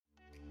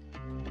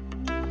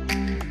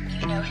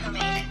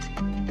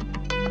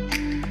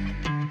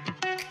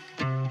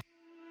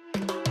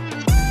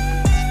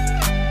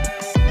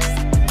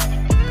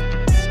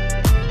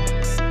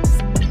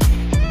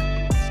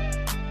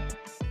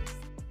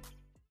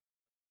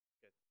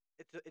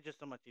it's just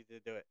so much easier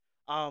to do it.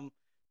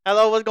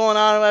 Hello, what's going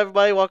on,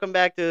 everybody? Welcome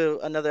back to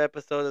another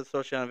episode of the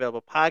Social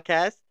Unavailable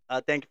Podcast.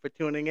 Thank you for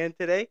tuning in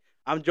today.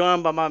 I'm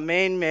joined by my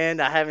main man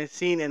that I haven't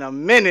seen in a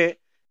minute,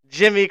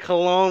 Jimmy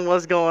Cologne.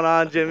 What's going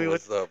on, Jimmy?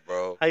 What's up,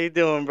 bro? How you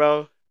doing,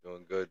 bro?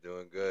 Doing good,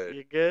 doing good.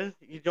 You good?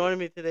 You You good? joining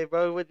me today,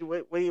 bro? What do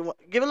you want?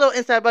 Give a little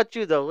insight about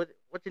you, though.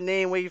 What's your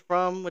name? Where you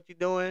from? What you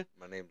doing?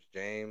 My name's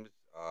James.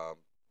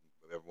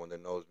 Everyone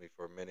that knows me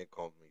for a minute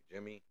calls me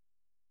Jimmy.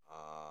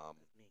 Um,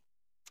 That's me.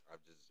 I've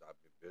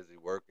been busy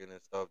working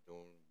and stuff,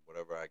 doing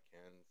whatever I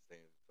can,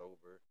 staying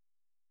sober.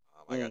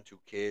 I Mm. got two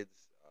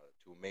kids,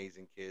 two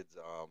amazing kids.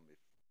 If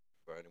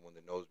for anyone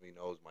that knows me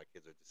knows my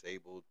kids are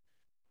disabled,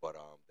 but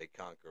they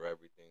conquer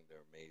everything.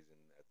 They're amazing.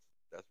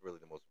 That's really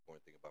the most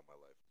important thing about my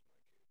life is my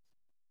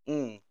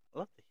kids. I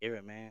love to hear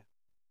it, man.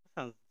 That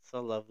sounds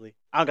so lovely.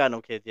 I don't got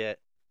no kids yet.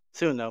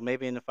 Soon though,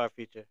 maybe in the far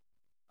future.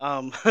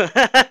 But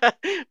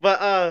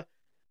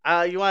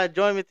you want to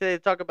join me today to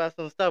talk about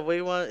some stuff? What do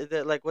you want? Is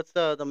it like what's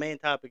the main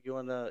topic you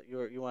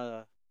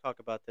wanna talk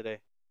about today?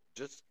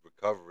 Just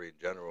recovery in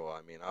general.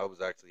 I mean, I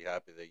was actually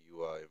happy that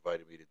you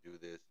invited me to do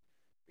this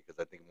because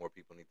I think more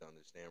people need to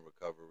understand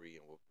recovery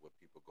and what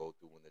people go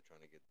through when they're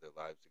trying to get their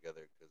lives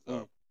together. Because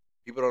Mm,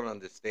 people don't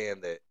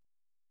understand that,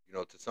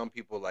 to some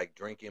people, like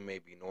drinking may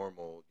be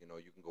normal.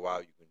 You can go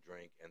out, you can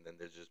drink, and then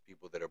there's just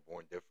people that are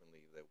born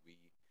differently that we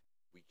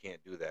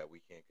can't do that. We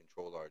can't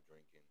control our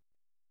drinking.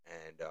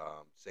 And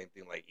same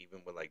thing, like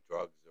even with like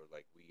drugs or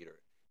like weed, or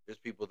there's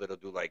people that'll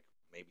do like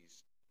maybe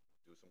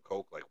do some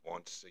coke like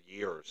once a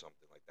year or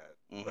something like that.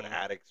 But mm-hmm.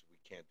 addicts, we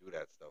can't do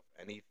that stuff.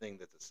 Anything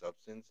that's a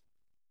substance,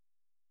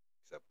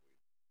 except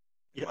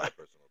weed, in Yeah. my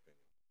personal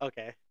opinion.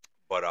 Okay.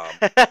 But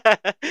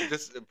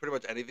just pretty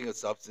much anything a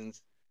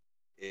substance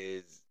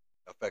is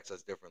affects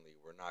us differently.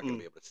 We're not gonna mm,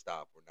 be able to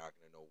stop. We're not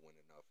gonna know when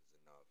enough is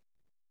enough.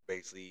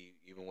 Basically,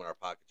 even when our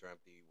pockets are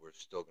empty, we're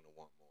still gonna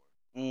want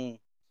more. mm.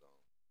 So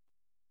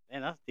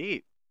Man, that's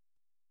deep.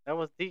 That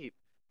was deep.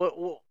 But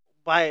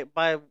by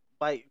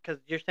because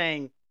you're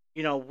saying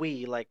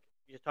we like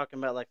you're talking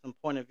about like some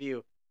point of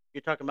view.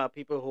 You're talking about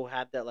people who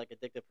have that like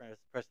addictive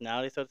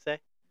personality, so to say.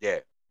 yeah,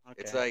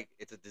 it's Okay. like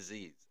it's a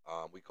disease.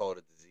 We call it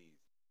a disease,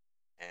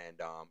 and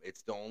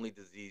it's the only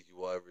disease you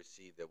will ever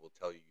see that will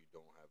tell you you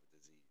don't have a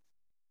disease.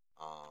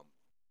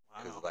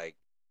 Because Wow. like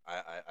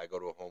I go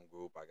to a home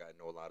group, I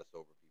know a lot of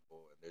sober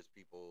people, and there's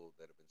people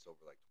that have been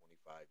sober like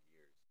 25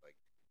 years, like,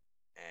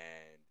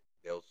 and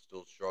they'll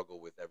still struggle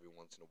with every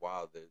once in a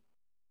while.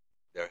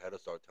 Their head will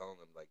start telling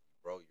them like,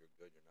 bro, you're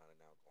good, you're not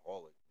an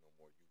alcoholic no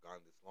more. You've gone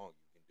this long,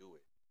 you can do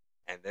it.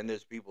 And then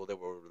there's people that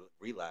will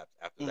relapse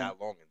after Mm, that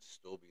long and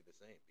still be the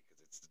same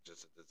because it's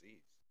just a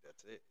disease.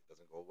 That's it. It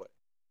doesn't go away.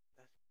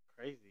 that's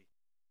crazy.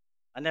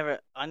 I never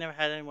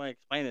had anyone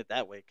explain it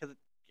that way. Cause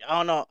I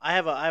don't know. I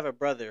have a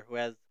brother who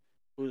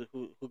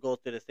goes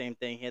through the same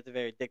thing. He has a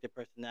very addictive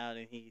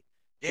personality. He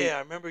Yeah, I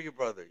remember your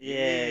brother.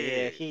 yeah.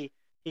 Yeah.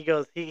 He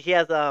goes. He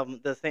has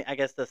the same. I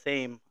guess the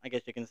same. I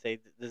guess you can say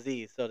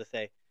disease, so to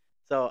say.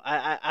 So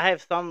I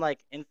have some like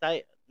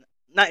insight.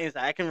 Not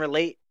insight. I can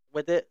relate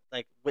with it,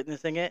 like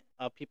witnessing it.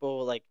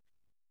 People like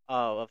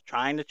of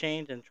trying to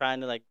change and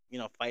trying to like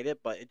fight it,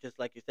 but it just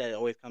like you said, it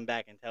always come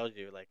back and tells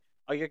you like,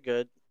 oh, you're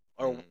good,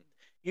 or Hmm.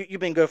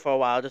 you've been good for a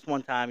while. Just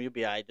one time, you'll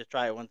be alright. Just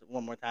try it one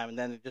more time, and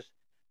then it just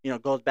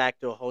goes back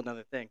to a whole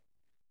nother thing.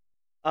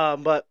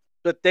 But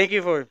thank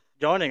you for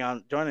joining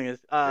us.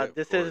 Yeah, of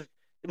This is course.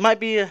 it might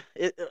be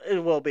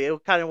it will be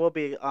it kind of will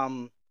be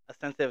a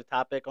sensitive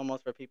topic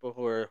almost for people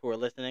who are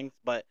listening.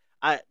 But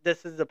I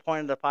this is the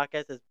point of the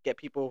podcast is get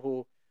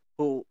people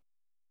who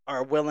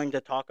are willing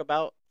to talk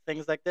about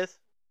things like this,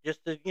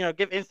 just to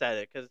give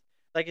insight. Because,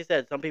 like you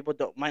said, some people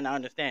don't might not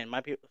understand.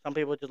 Some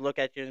people just look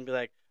at you and be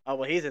like, "Oh,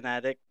 well, he's an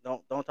addict.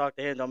 Don't talk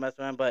to him. Don't mess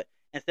with him." But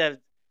instead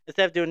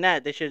of doing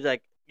that, they should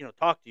like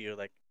talk to you,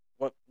 like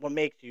what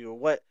makes you,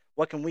 what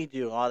can we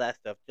do, all that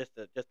stuff, just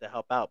to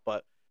help out.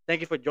 But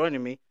thank you for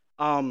joining me.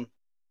 Um,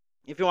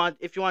 if you want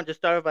to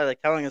start by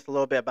like telling us a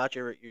little bit about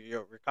your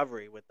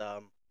recovery with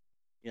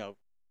you know,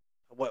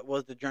 what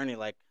was the journey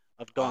like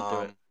of going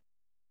through it? Um,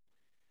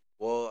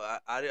 well,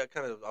 I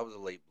kind of I was a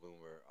late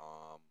bloomer.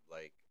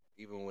 Like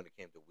even when it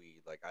came to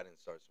weed, like I didn't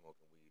start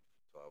smoking weed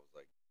until I was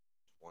like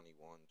 21,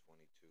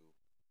 22.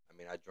 I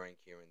mean, I drank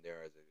here and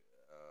there as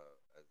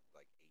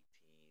like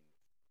 18,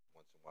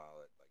 once in a while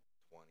at like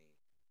 20.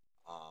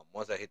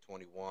 Once I hit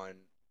 21,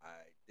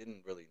 I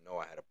didn't really know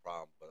I had a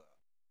problem, but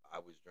I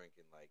was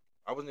drinking like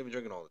I wasn't even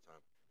drinking all the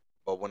time.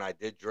 But when I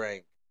did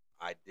drink,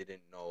 I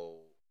didn't know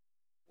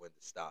when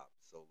to stop.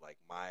 So like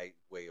my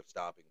way of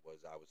stopping was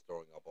I was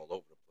throwing up all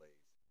over the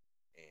place,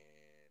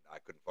 and I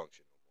couldn't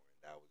function no more,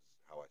 and that was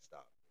how I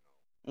stopped.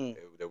 Mm,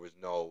 There was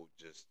no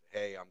just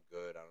hey, I'm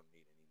good, I don't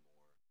need any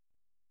more.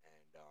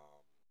 And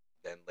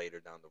then later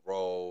down the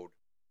road,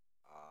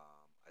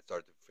 I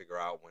started to figure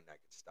out when I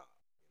could stop.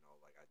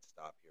 Like I'd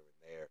stop here and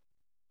there,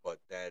 but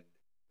then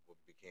what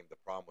became the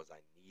problem was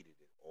I needed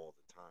it all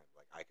the time.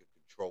 Like I could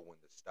control when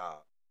to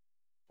stop,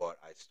 but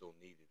I still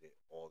needed it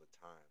all the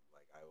time.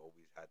 Like I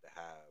always had to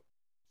have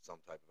some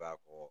type of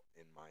alcohol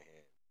in my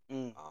hand.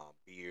 mm,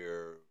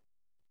 Beer,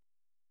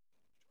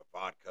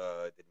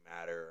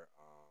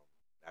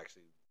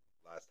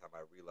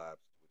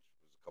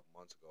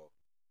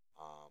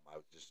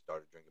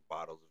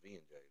 bottles of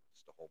E&J,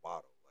 just the whole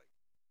bottle. Like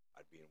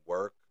I'd be in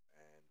work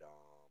and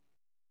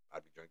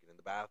I'd be drinking in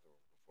the bathroom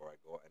before I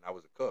go. And I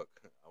was a cook.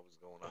 I was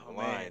going on Oh the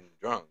man. line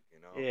drunk, you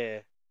know.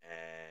 Yeah.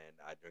 And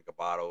I drink a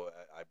bottle.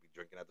 I'd be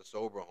drinking at the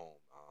sober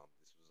home.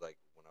 This was like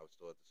when I was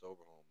still at the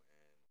sober home,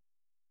 and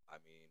I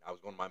mean, I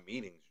was going to my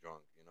meetings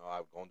drunk. You know,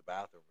 I would go in the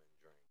bathroom and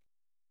drink,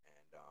 and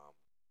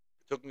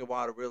it took me a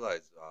while to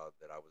realize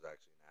that I was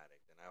actually an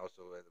addict. And I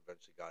also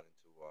eventually got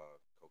into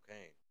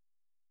cocaine,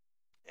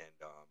 and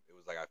it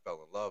was like I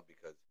fell in love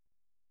because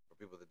for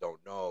people that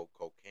don't know,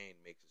 cocaine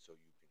makes it so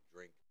you can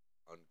drink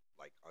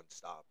like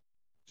unstopped,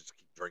 just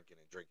keep drinking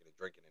and drinking and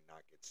drinking and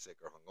not get sick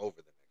or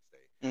hungover the next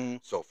day. Mm.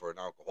 So for an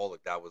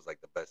alcoholic, that was like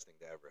the best thing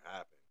to ever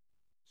happen.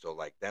 So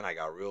like then I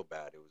got real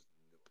bad. It was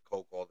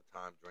coke all the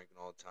time, drinking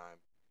all the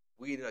time.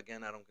 Weed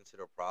again, I don't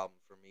consider a problem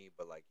for me,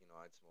 but like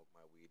I'd smoke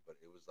my weed, but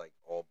it was like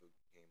all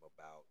became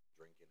about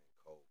drinking and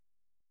coke,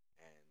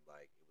 and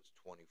like it was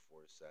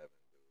 24/7,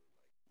 dude,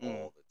 like Mm.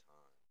 all the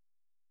time.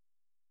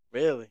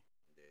 Really?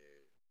 Yeah.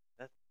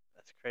 That's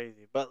that's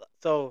crazy. But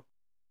so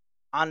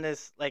on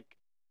this, like,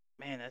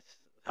 man, that's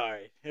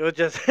sorry. It was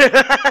just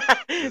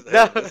Just hey,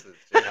 no. listen,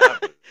 shit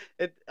happens.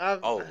 it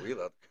Oh, we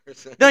love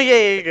cursing. no, yeah,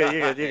 yeah, you're good,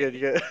 you're good, you're good,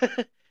 you're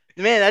good.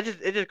 Man,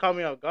 it just caught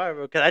me off guard,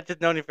 bro. Cause I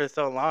just known you for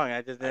so long.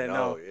 I just I didn't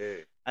know, know.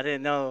 yeah. I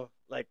didn't know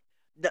like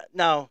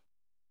no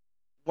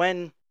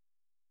when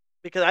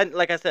because I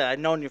like I said I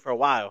known you for a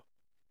while.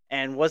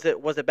 And was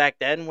it back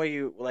then where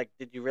you like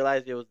did you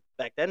realize it was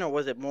back then or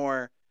was it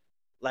more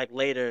like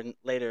later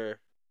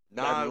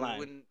down the Nah, line?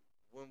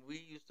 when we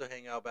used to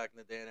hang out back in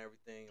the day and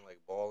everything, like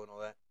ball and all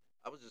that,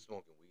 I was just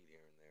smoking weed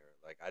here and there.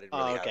 Like I didn't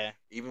really Oh, have, okay.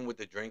 even with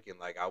the drinking,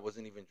 like I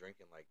wasn't even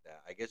drinking like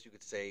that. I guess you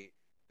could say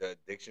the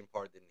addiction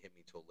part didn't hit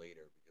me till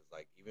later because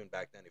like even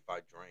back then, if I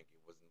drank,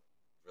 it wasn't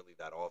really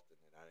that often,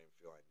 and I didn't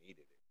feel I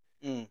needed it.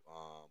 Mm.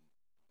 Um,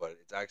 but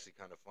it's actually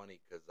kind of funny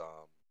because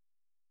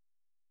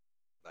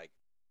like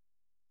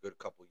good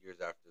couple years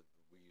after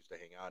we used to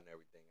hang out and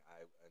everything,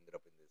 I ended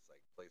up in this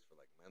like place for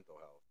like mental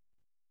health,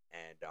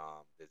 and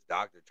this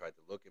doctor tried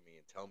to look at me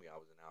and tell me I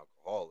was an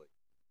alcoholic,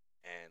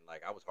 and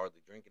like I was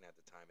hardly drinking at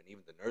the time, and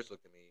even the nurse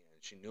looked at me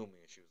and she knew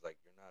me and she was like,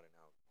 "You're not an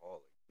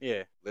alcoholic."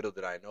 Yeah, Little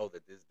did I know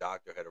that this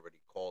doctor had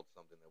already called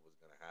something that was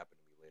going to happen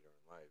to me later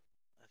in life.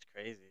 that's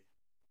crazy.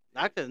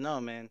 Yeah, Doctors know,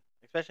 man,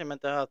 especially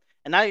mental health.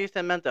 And now you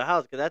said mental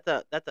health because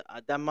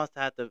that must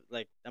have to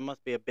like that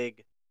must be a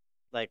big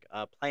like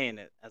play in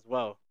it as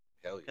well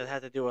hell because it yeah,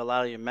 has to do with a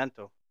lot of your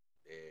mental.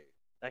 yeah.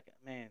 That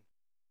man,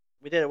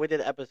 we did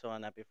an episode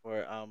on that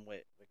before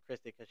with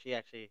Christy because she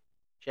actually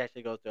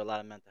goes through a lot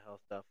of mental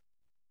health stuff.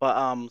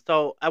 But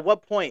so at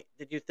what point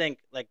did you think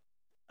like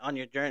on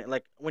your journey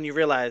like when you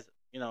realized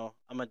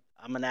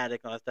I'm an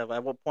addict and all that stuff?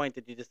 At what point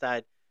did you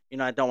decide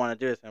I don't want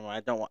to do this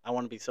anymore? I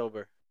want to be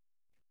sober.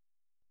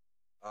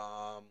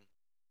 Um,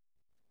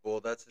 well,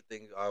 that's the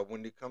thing.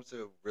 When it comes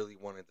to really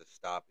wanting to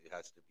stop, it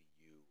has to be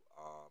you.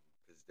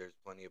 Because there's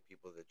plenty of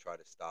people that try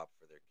to stop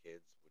for their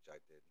kids, which I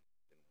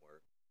didn't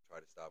work.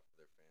 Try to stop for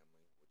their family,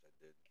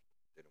 which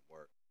I didn't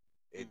work.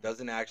 It Mm,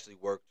 doesn't actually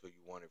work till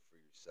you want it for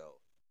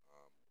yourself.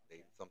 They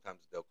okay.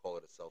 sometimes they'll call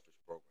it a selfish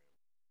program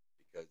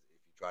because if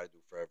you try to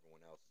do for everyone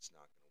else, it's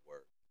not going to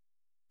work.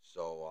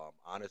 So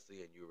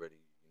honestly, and you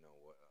already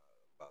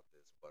about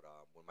this, but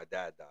when my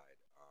dad died,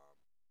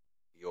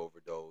 he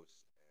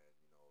overdosed,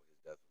 and his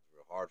death was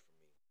real hard for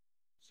me.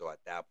 So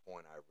at that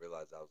point, I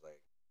realized I was like,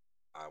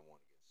 I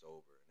want to get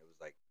sober, and it was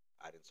like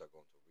I didn't start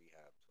going to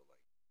rehab till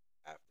like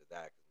after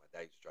that because my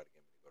dad used to try to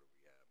get me to go to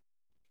rehab,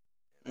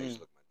 and I used Mm.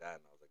 to look at my dad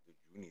and I was like,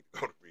 dude, you need to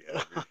go to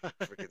rehab. You're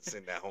freaking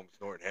sitting at home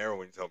snorting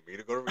heroin. You tell me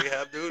to go to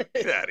rehab, dude?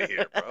 Get out of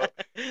here, bro.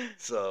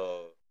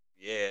 So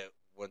yeah,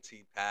 once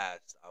he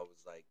passed, I was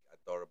like, I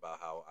thought about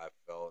how I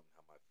felt and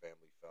how my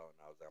family felt,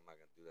 and I was like, I'm not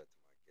gonna do that to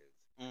my kids.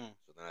 Mm.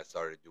 So then I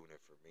started doing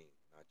it for me,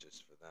 not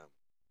just for them,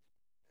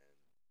 and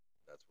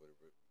that's what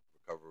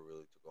recovery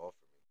really took off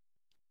for me.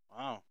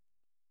 Wow.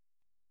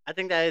 I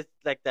think that is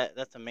like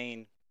that's the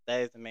main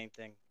that is the main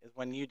thing is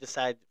when you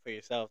decide for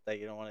yourself that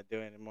you don't want to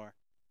do it anymore.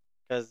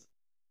 Because,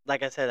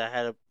 like I said, I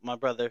had my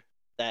brother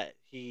that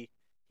he's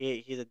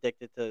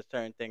addicted to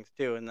certain things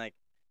too, and like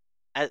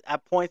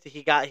at points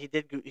he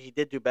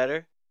did do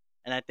better,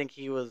 and I think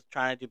he was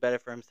trying to do better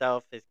for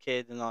himself, his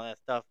kids, and all that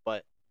stuff.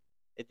 But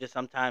it just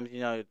sometimes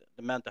the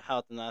mental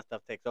health and all that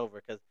stuff takes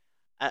over. Because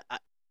I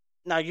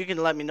now you can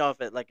let me know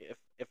if it like if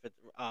it's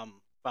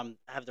if I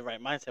have the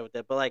right mindset with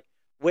it, but like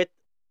with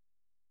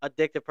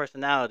addictive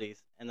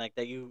personalities and like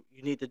that you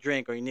need to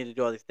drink or you need to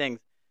do all these things,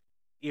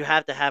 you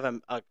have to have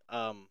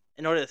a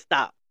in order to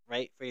stop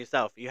right for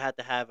yourself. You have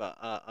to have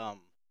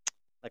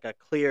like a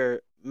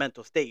clear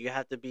mental state. You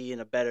have to be in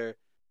a better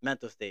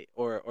mental state,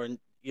 or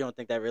you don't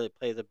think that really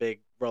plays a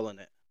big role in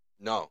it.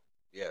 No,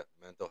 yeah,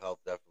 mental health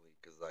definitely.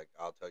 Because like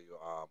I'll tell you,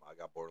 I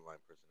got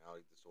borderline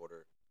personality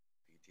disorder,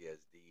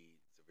 PTSD,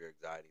 severe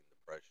anxiety, and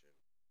depression.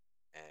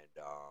 And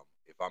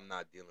if I'm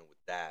not dealing with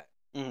that,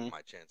 Hmm.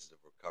 my chances of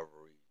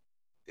recovery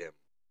dim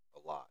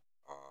a lot.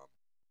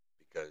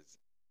 Because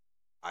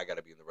I got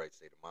to be in the right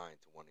state of mind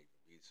to want to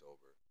even be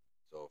sober.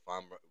 So if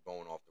I'm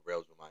going off the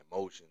rails with my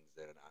emotions,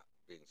 then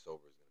being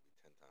sober is going to be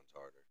 10 times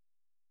harder.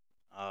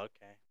 Oh,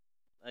 okay.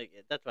 Like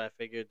that's why I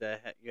figured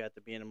that you have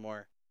to be in a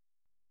more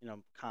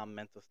calm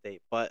mental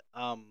state. But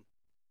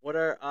what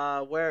are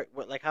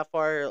like how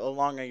far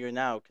along are you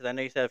now? Because I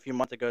know you said a few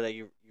months ago that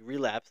you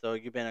relapsed, so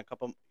you've been a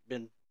couple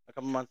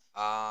months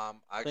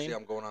Actually, clean.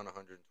 I'm going on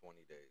 120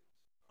 days.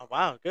 Oh Um,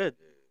 wow, good.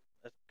 yeah,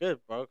 That's good,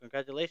 bro.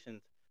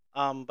 Congratulations.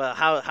 But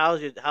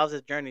how's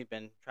this journey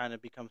been trying to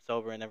become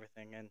sober and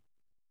everything, and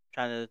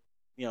trying to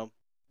you know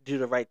do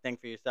the right thing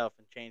for yourself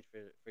and change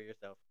for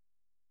yourself.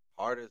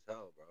 hard as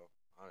hell, bro.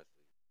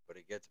 Honestly, but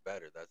it gets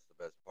better. That's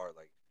the best part.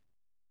 Like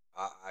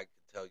I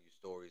could tell you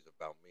stories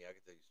about me. I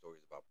could tell you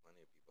stories about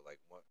plenty of people. Like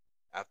what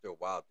after a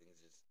while, things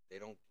just they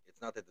don't. It's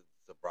not that the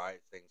sobriety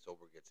staying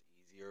sober gets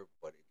easier,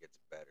 but it gets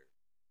better.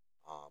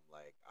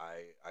 Like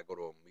I go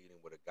to a meeting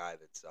with a guy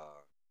that's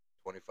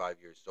 25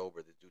 years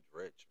sober. This dude's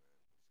rich,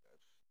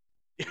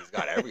 man. He's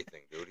got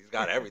everything, dude. He's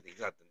got everything.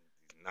 He's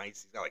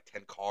nice. He's got like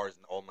 10 cars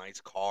and all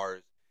nice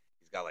cars.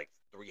 He's got like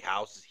 3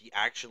 houses. He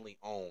actually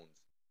owns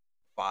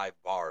 5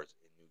 bars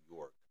in New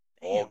York,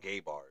 all Damn. gay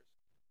bars.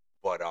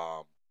 But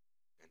and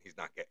he's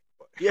not gay,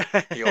 but Yeah.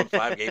 he owns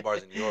 5 gay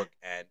bars in New York.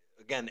 And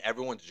again,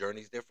 everyone's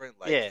journey's different.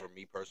 Like Yeah. for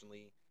me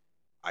personally,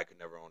 I could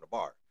never own a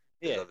bar.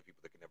 There's Yeah. other people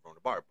that can never own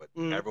a bar, but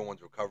Mm.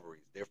 everyone's recovery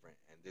is different.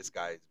 And this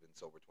guy's been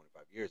sober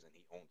 25 years, and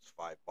he owns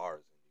 5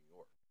 bars in New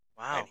York,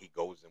 and Wow. he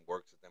goes and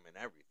works at them and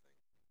everything.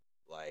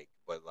 Like,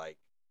 but like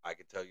I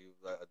could tell you,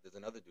 there's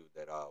another dude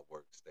that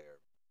works there.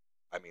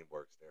 I mean,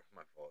 works there.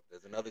 My fault.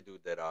 There's another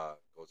dude that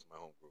goes to my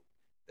home group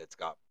that's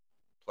got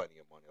plenty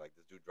of money. Like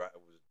this dude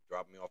was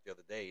dropping me off the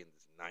other day in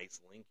this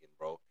nice Lincoln,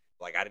 bro.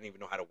 Like I didn't even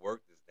know how to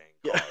work this dang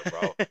Yeah.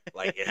 car, bro.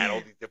 Like it had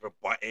all these different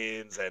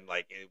buttons, and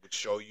like it would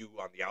show you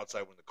on the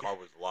outside when the car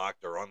was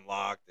locked or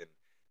unlocked. And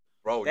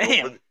bro,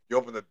 Damn. you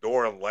open the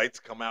door and lights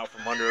come out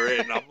from under it,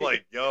 and I'm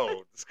like,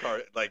 yo, this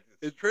car, like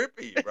it's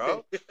trippy,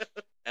 bro.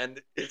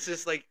 And it's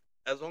just like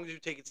as long as you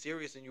take it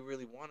serious and you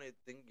really want it,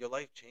 then your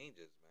life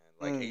changes, man.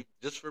 Like Mm.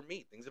 just for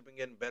me, things have been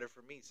getting better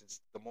for me since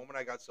the moment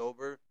I got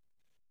sober.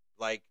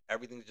 Like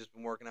everything's just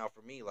been working out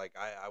for me. Like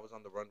I was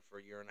on the run for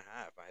a year and a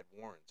half. I had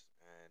warrants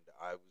and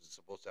I was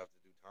supposed to have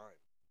to do time,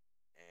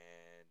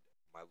 and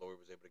my lawyer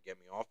was able to get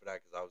me off of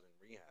that because I was in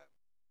rehab.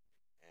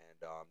 And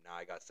now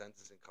I got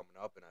sentencing coming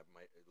up, and I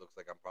might. It looks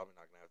like I'm probably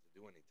not gonna have to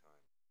do any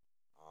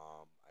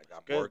time. That's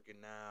I'm good.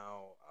 working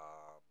now.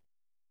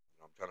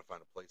 I'm trying to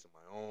find a place of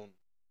my own.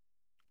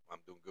 I'm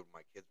doing good with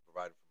my kids,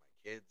 providing for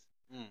my kids.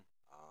 Mm.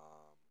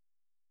 Um,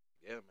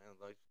 yeah, man,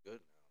 life's good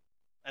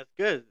now. That's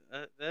good.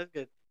 That's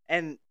good.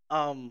 And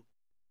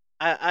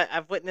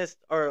I've witnessed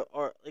or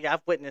like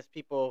I've witnessed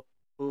people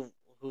who've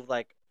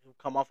like who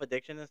come off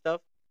addiction and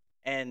stuff,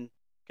 and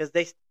because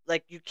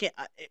like you can't.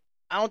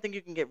 I don't think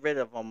you can get rid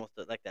of almost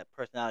like that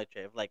personality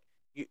trait of like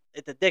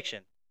it's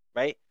addiction,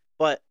 right?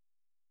 But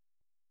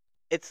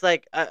it's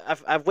like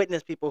I've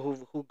witnessed people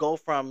who go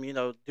from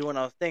doing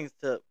those things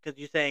to because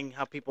you're saying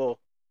how people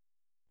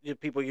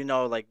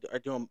like are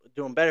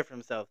doing better for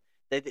themselves.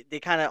 They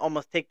kind of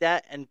almost take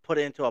that and put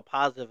it into a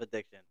positive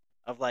addiction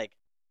of like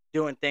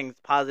doing things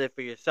positive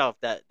for yourself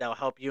that will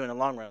help you in the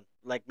long run.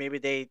 Like maybe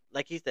they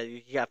like he said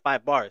he got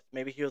 5 bars.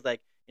 Maybe he was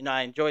like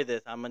I enjoy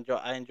this.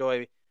 I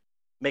enjoy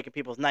making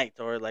people's nights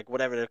or like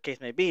whatever the case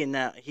may be. And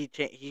now he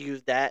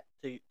used that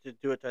to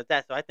do it towards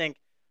that. So I think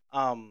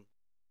um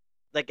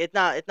like it's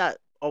not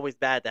always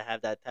bad to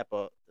have that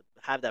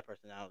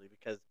personality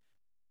because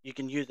you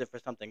can use it for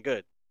something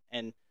good.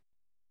 And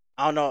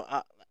I don't know.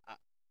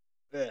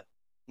 Ugh,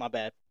 my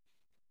bad.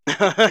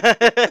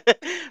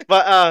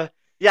 But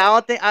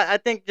yeah, I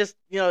think just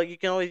you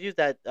can always use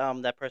that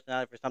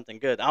personality for something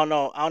good. I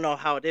don't know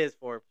how it is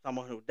for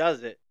someone who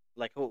does it,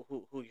 like who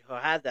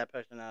has that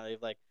personality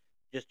of like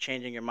just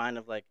changing your mind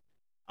of like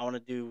I want to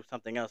do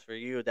something else for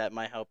you that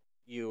might help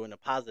you in a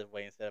positive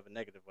way instead of a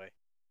negative way.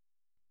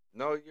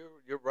 No,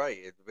 you're right.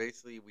 It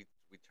basically we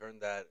turn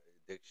that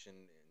addiction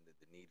and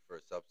the need for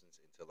a substance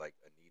into like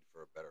a need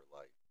for a better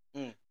life.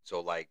 Mm.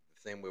 So like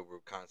the same way we're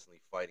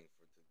constantly fighting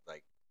for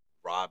like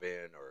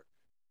robbing or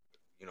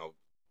you know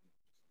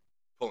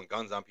pulling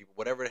guns on people,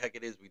 whatever the heck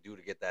it is we do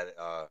to get that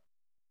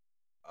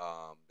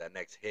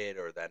next hit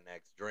or that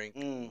next drink,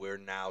 Mm. we're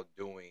now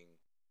doing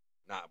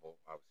not well.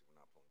 Obviously, we're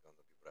not pulling guns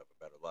on people to have a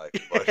better life,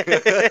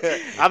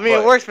 I mean, it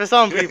but works for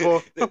some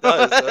people. it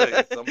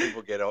does. Some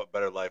people get a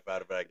better life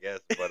out of it, I guess.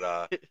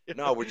 But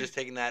no, we're just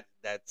taking that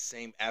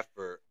same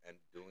effort and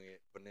doing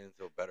it, putting it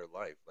into a better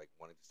life, like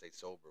wanting to stay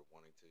sober,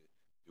 wanting to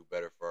do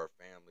better for our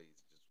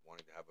families, just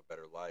wanting to have a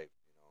better life.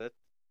 That's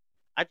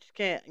I just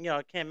can't,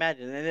 I can't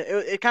imagine, and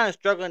it kind of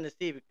struggling to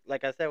see.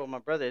 Like I said with my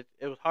brother,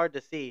 it was hard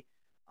to see,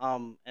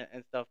 and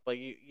stuff. But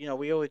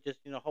we always just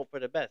hope for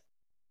the best.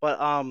 But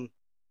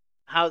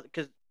how?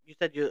 Because you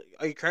said you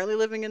currently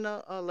living in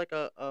a like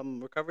a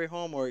recovery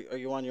home or are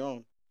you on your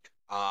own?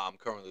 I'm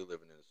currently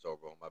living in a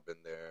sober home. I've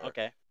been there.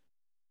 Okay.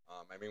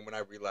 I mean, when I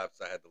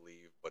relapsed, I had to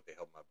leave, but they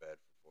held my bed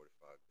for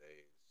 45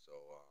 days. So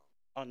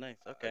Oh, nice.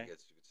 I Okay.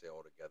 guess you could say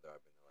altogether,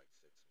 I've been there like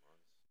 6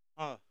 months.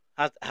 Oh,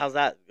 How's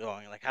that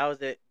going? Like, how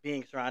is it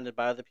being surrounded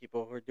by other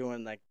people who are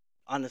doing like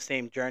on the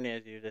same journey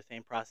as you, the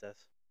same process?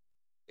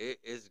 It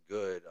is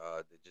good.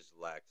 It just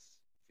lacks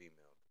female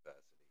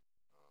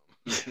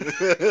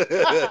capacity.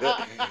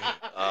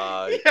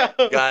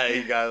 Yo.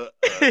 You got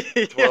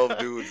 12 Yeah.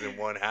 dudes in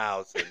one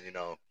house, and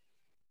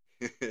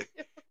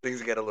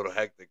things get a little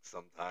hectic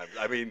sometimes.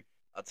 I mean,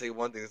 I'll tell you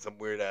one thing: there's some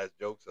weird ass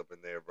jokes up in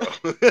there, bro.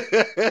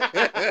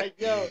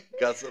 Yo.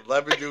 Got some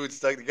 11 dudes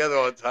stuck together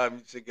all the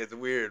time. Shit gets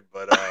weird,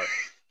 but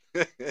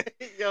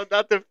Yo,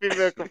 not the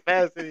female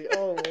capacity.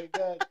 Oh my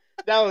god,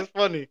 that was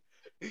funny.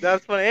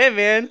 That's funny. Hey,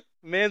 man,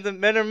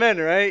 men are men,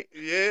 right?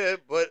 yeah,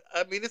 but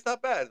I mean, it's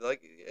not bad.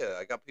 Like, yeah,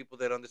 I got people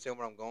that understand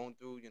what I'm going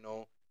through.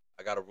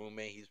 I got a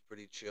roommate. He's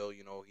pretty chill.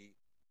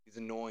 He's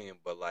annoying,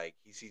 but like,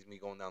 he sees me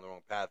going down the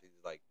wrong path. He's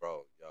like,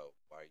 bro, yo,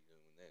 why are you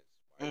doing this?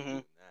 Why are you Mhm.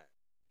 doing that?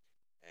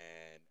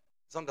 And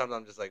sometimes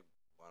I'm just like,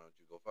 why don't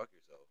you go fuck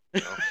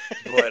yourself?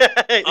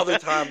 But other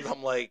times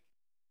I'm like,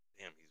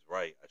 damn, he's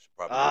right. I should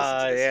probably listen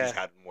to this. He's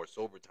Yeah, had more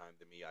sober time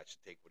than me. I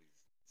should take what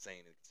he's saying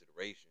in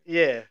consideration.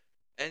 yeah.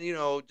 And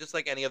just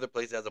like any other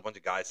place that has a bunch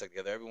of guys stuck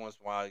together, every once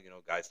in a while,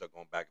 guys start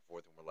going back and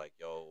forth, and we're like,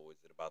 "Yo, is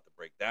it about to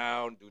break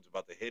down? Dudes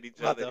about to hit each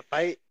About other?" to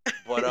fight.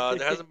 But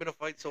there hasn't been a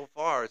fight so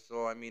far,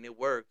 so I mean, it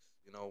works.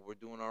 We're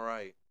doing all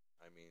right.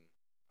 I mean,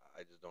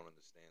 I just don't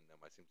understand them.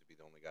 I seem to be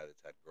the only guy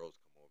that's had girls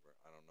come over.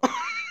 I don't know.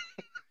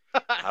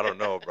 I don't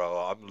know, bro.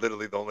 I'm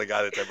literally the only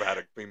guy that's ever had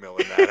a female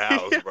in that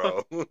house,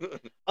 bro.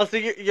 Oh, so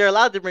you're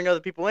allowed to bring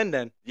other people in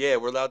then? Yeah,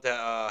 we're allowed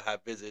to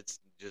have visits.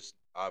 Just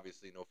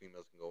obviously, no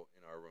females can go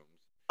in our rooms.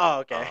 Oh,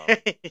 okay.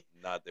 Um,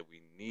 Not that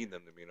we need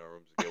them to be in our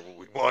rooms to get what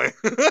we want.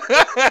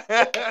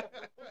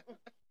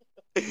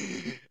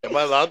 Am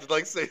I allowed to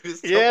like say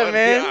this to Yeah, somebody?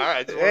 Yeah, all man. right.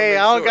 I just want to Hey, make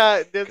I don't sure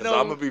got. There's because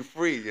I'm no. gonna be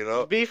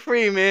free. Be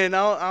free, man.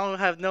 I don't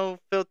have no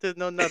filters,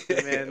 no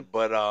nothing, man.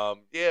 But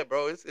yeah,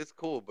 bro, it's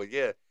cool. But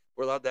yeah,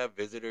 we're allowed to have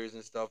visitors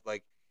and stuff.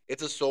 Like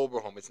it's a sober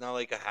home. It's not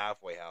like a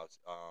halfway house.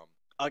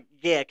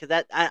 Yeah, cause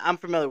I'm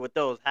familiar with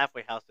those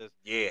halfway houses.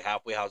 Yeah,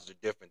 halfway houses are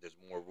different. There's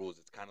more rules.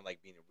 It's kind of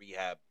like being in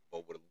rehab,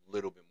 but with a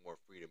little bit more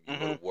freedom. You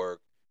go Mhm. to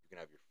work, you can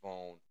have your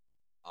phone.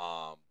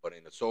 But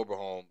in a sober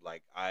home,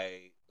 like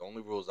the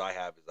only rules I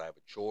have is I have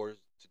a chores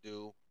to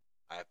do.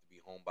 I have to be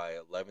home by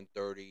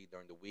 11:30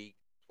 during the week,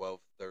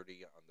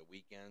 12:30 on the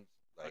weekends,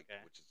 like Okay.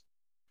 which is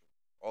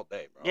all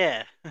day, bro.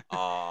 Yeah.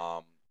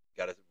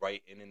 Got to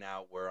write in and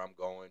out where I'm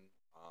going,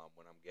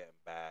 when I'm getting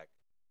back.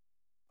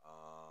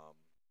 Um,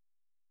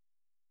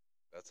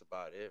 that's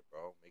about it,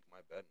 bro. Make my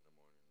bed in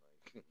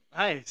the morning,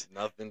 like Nice.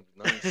 nothing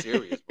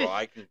serious, bro.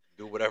 I can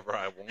do whatever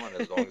I want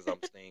as long as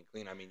I'm staying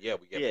clean. I mean, yeah,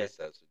 we get Yeah. piss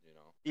tested.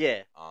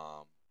 Yeah.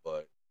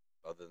 But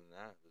other than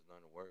that, there's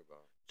nothing to worry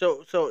about.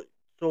 So so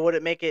so would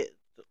it make it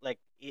like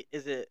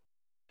is it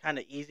kind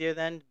of easier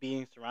then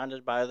being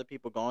surrounded by other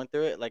people going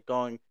through it, like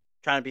going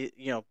trying to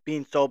be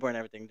being sober and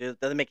everything? Does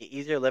it make it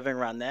easier living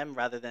around them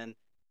rather than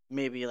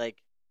maybe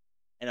like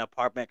an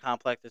apartment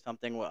complex or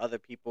something with other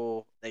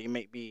people that you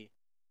may be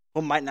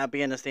who might not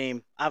be in the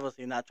same,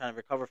 obviously not trying to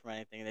recover from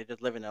anything, they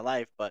just living their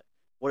life, but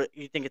what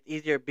you think it's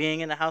easier being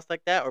in a house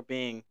like that or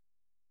being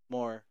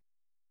more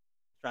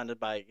surrounded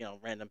by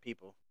random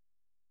people?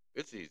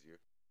 It's easier.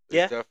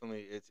 Yeah.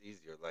 It's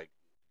easier. Like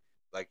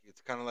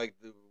it's kind of like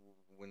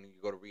when you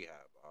go to rehab.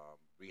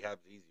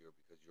 Rehab's easier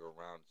because you're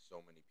around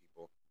so many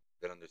people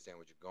that understand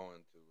what you're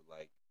going through.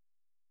 Like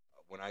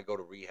when I go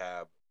to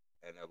rehab,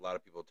 and a lot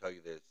of people tell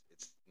you this,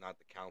 it's not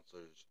the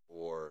counselors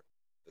or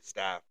the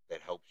staff that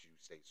helps you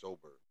stay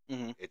sober.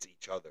 Mhm. It's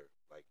each other.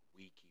 Like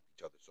we keep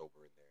each other sober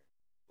in there.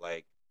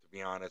 Like to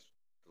be honest,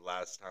 the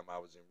last time I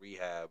was in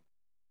rehab,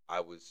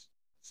 I was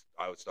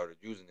I started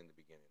using in the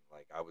beginning.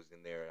 Like I was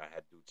in there, and I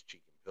had dudes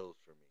cheeking pills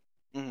for me,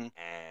 Mhm.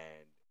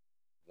 and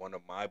one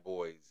of my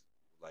boys,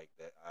 like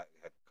that I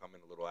had come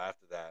in a little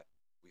after that,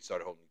 we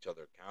started holding each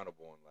other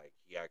accountable, and like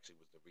he actually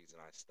was the reason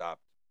I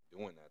stopped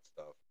doing that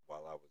stuff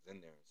while I was in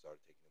there and started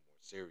taking it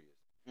more serious.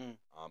 Mm.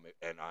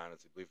 And I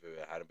honestly believe if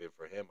it hadn't been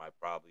for him, I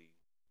probably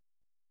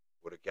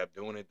would have kept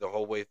doing it the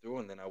whole way through,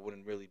 and then I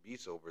wouldn't really be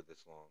sober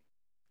this long.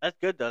 That's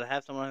good though to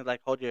have someone who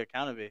like hold you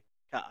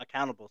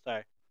accountable.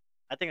 Sorry,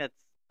 I think that's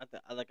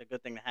like a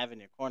good thing to have in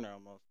your corner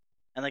almost.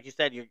 And like you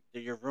said,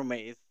 your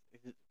roommate is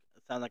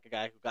sounds like a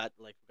guy who got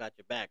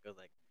your back. Cause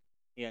like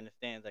he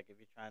understands like if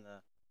you're trying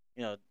to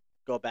you know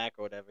go back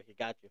or whatever, he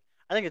got you.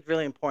 I think it's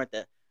really important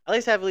that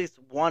at least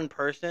one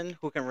person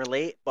who can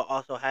relate, but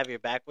also have your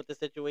back with the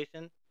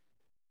situation.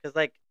 Cause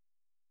like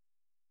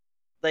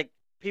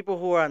people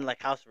who are on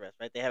like house arrest,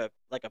 right? They have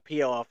like a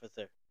PO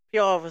officer.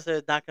 PO officer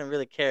is not gonna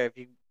really care if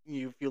you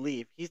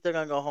leave. He's still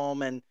gonna go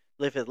home and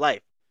live his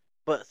life.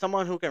 But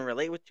someone who can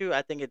relate with you,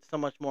 I think it's so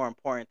much more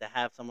important to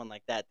have someone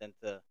like that than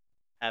to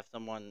have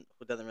someone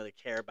who doesn't really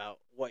care about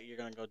what you're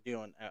gonna go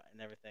do and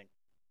everything.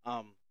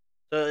 Um,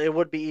 so it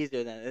would be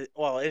easier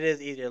well, it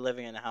is easier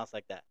living in a house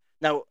like that.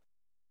 Now,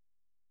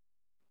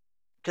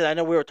 because I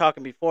know we were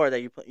talking before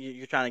that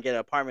you're trying to get an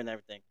apartment and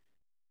everything.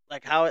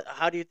 Like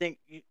how do you think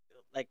you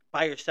like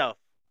by yourself?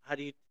 How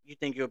do you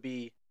think you'll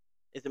be?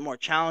 Is it more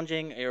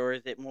challenging or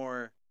is it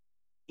more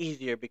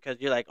easier because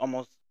you're like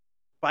almost?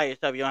 by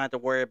yourself. You don't have to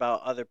worry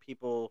about other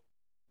people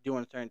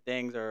doing certain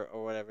things or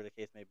whatever the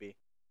case may be.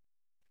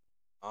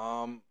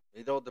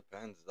 It all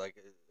depends. Like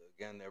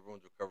again,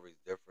 everyone's recovery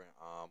is different.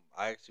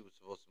 I actually was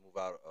supposed to move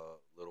out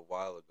a little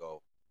while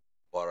ago,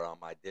 but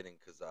I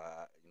didn't because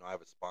I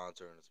have a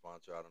sponsor, and a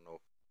sponsor, I don't know,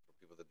 for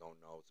people that don't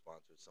know, a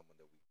sponsor is someone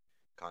that we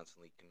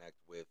constantly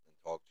connect with and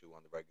talk to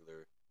on the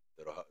regular,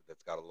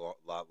 that's got a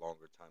lot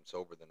longer time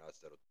sober than us,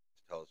 that'll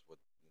tell us what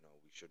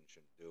we should and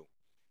shouldn't do.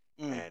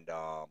 Mm. And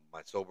my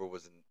sober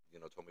wasn't,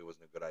 told me it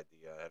wasn't a good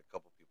idea. I had a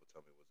couple people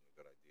tell me it wasn't a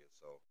good idea,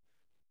 so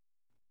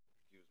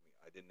excuse me,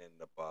 I didn't end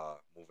up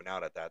moving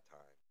out at that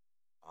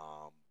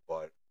time.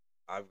 But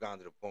I've gotten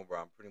to the point where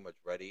I'm pretty much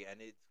ready, and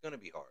it's gonna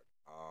be hard.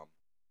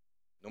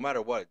 No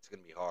matter what, it's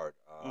gonna be hard.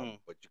 Mm.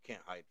 But you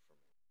can't hide from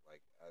it.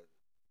 Like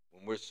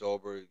when we're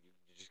sober, you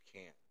just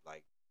can't.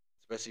 Like,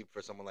 especially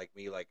for someone like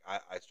me. Like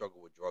I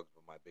struggle with drugs,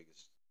 but my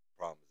biggest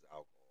problem is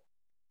alcohol.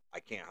 I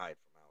can't hide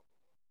from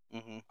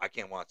alcohol. Mm-hmm. I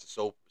can't watch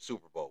the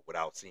Super Bowl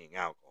without seeing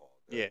alcohol.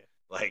 Yeah.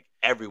 Like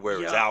everywhere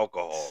is Yeah.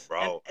 alcohol, and,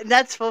 bro. and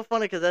that's so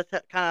funny because that's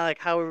kind of like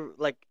how we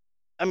like.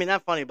 I mean,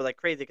 not funny, but like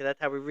crazy because that's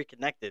how we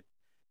reconnected.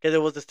 Because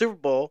it was the Super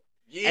Bowl,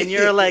 Yeah. and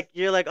you're like,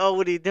 oh,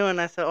 what are you doing?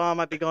 I said, oh, I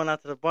might be going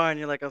out to the bar, and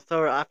you're like, I'm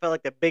sorry. I felt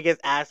like the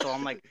biggest asshole.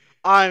 I'm like,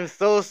 I'm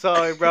so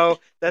sorry, bro.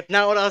 That's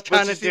not what I was But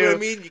trying you to see what I do.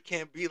 mean? You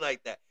can't be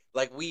like that.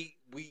 Like we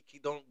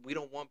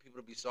don't want people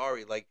to be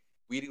sorry. Like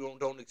we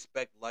don't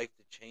expect life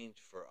to change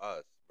for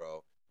us,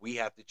 bro. We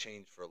have to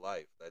change for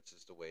life. That's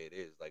just the way it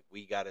is. Like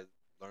we gotta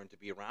learn to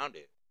be around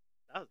it.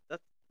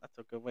 That's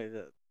a good way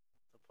to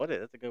put it.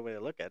 That's a good way to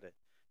look at it.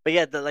 But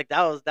yeah, like that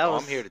Oh, was.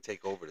 I'm here to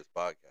take over this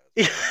Yo,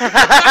 podcast.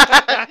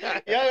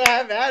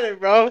 have at it,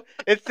 bro.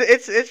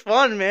 It's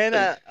fun,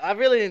 man. I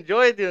really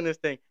enjoy doing this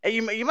thing. And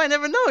you might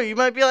never know. You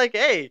might be like,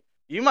 hey,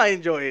 you might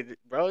enjoy it,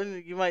 bro.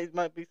 And you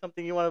might be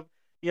something you want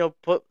to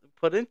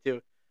put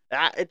into.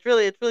 It's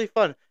really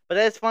fun. But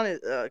that's funny,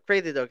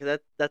 crazy though, because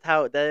that's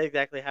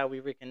exactly how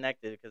we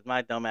reconnected. Because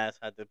my dumbass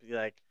had to be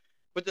like,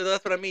 But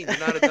that's what I mean. You're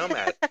not a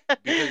dumbass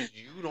because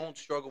you don't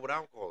struggle with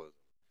alcoholism,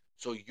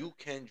 so you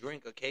can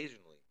drink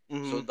occasionally. So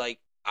mm, like,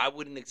 I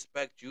wouldn't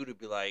expect you to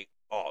be like,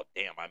 "Oh,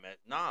 damn, I meant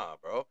nah,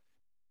 bro."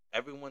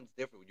 Everyone's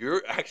different.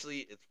 You're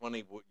actually, it's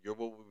funny. You're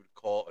what we would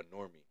call a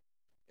normie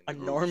in a the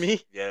groups.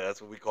 normie, Yeah, that's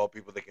what we call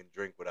people that can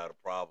drink without a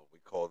problem. We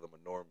call them a a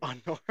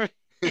normie. normie.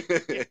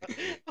 Yeah.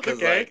 Because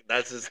Okay. like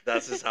that's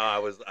just how I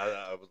was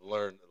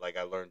learned, like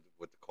I learned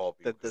what to call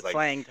people, The because like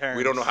slang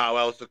we don't know terms. how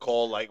else to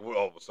call, like,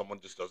 oh, someone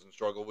just doesn't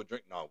struggle with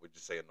drink. No, we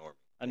just say a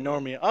A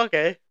normie. normie.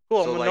 Okay,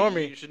 cool. So I'm a like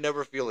normie. you should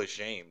never feel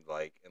ashamed,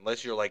 like,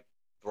 unless you're like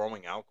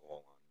throwing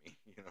alcohol on me,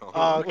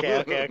 Oh, okay,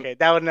 okay, okay.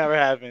 That would never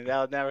happen.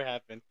 That would never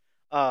happen.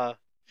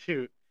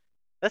 Shoot,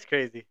 that's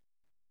crazy.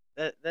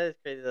 That is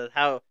crazy. Though,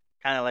 how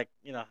kind of like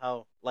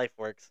how life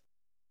works.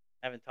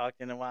 Haven't talked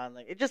in a while.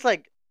 Like it's just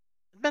like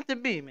it's meant to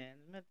be, man.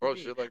 It's meant to Bro,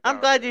 be. shit like that I'm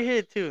glad you're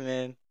happens. here too,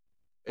 man. I'm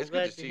It's good to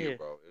glad you're see you, here.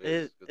 bro. It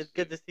is. It's It's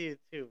good to it's see good you.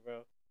 to see you too,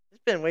 bro.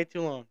 It's been way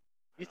too long. I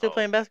You still know.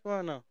 playing basketball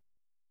or no?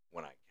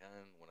 When I can,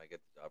 when I get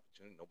the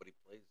opportunity, nobody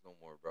plays no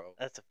more, bro.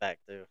 That's a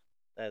fact, too.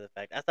 That is a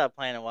fact. I stopped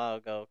playing a while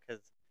ago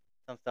because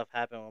some stuff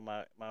happened with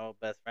my old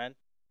best friend.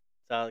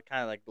 So I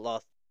kind of like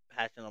lost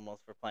passion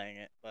almost for playing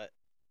it. But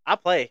I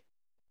play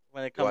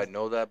when it Do I comes.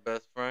 know that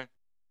best friend?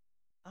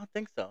 I don't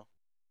think so.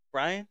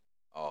 Brian?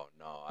 Oh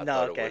no, I No,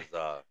 thought it okay.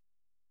 was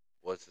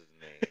what's his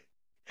name?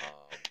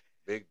 Um,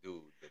 big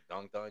dude that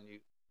dunked on you.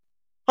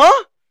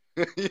 Huh?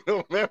 You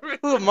don't remember?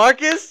 Who?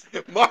 Marcus?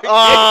 Mark, yeah,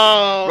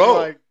 Oh bro.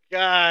 my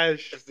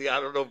gosh! See,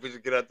 I don't know if we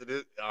should get into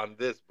this on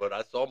this, but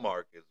I saw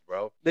Marcus,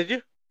 bro. Did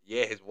you?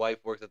 Yeah, his wife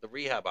works at the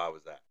rehab I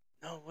was at.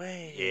 No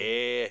way.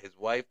 Yeah, his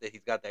wife that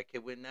he's got that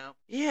kid with now.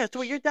 Yeah.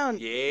 So you're down.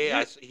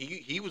 Yeah, You're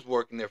he was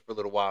working there for a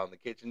little while in the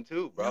kitchen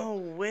too, bro. no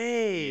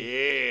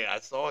way. Yeah, I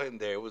saw him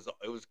there. It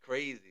was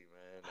crazy,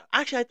 man.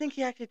 Actually, I think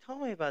he actually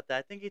told me about that.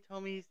 I think he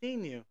told me he's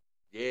seen you.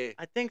 Yeah,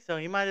 I think so.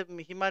 He might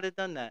have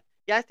done that.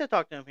 Yeah, I still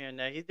talk to him here and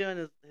there. He's doing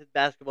his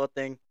basketball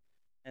thing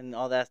and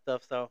all that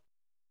stuff. So,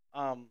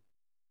 um,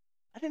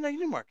 I didn't know you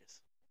knew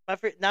Marcus.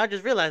 Now I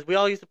just realized we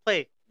all used to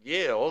play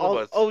yeah, all of all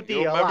us. OD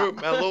You a lot,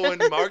 remember Mello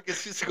and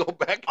Marcus used to go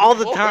back and all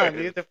the time. We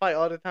forth. used to fight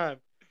all the time.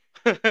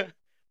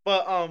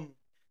 But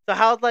so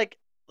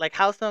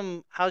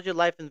how's your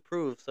life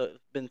improved? So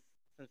it's been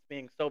since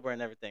being sober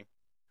and everything.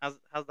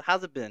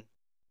 How's it been?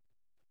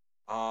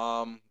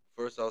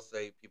 First I'll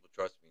say people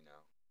trust me now.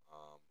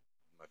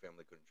 My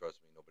family couldn't trust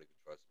me. Nobody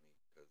could trust me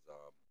because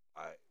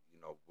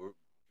we're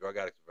drug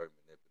addicts are very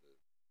manipulative.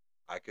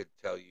 I could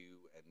tell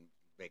you and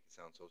make it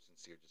sound so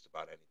sincere just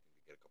about anything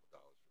to get a couple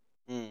dollars from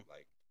me. Mm.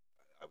 Like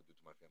I would do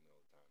to my family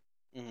all the time.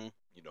 Mhm.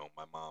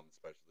 My mom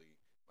especially,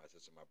 my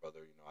sister, my brother.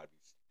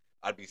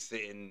 I'd be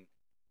sitting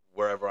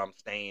wherever I'm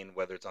staying,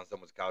 whether it's on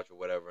someone's couch or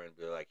whatever, and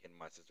be like hitting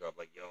my sister up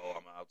like, "Yo,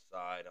 I'm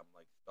outside. I'm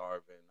like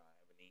starving. I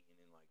haven't eaten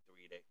in like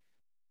 3 days."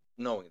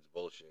 Knowing it's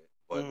bullshit,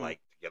 but Mhm.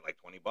 like to get like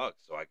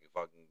 $20 so I can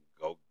fucking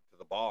go to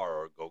the bar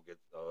or go get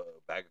a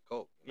bag of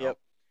coke. Yep.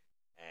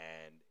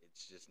 And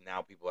it's just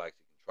now people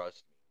actually can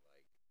trust me.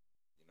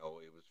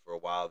 Like, it was for a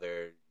while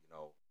there.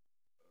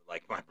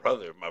 like my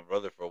brother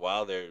for a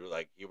while there,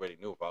 like he already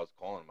knew if I was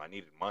calling him, I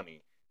needed money,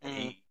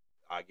 and Mm.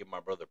 I give my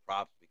brother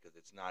props because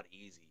it's not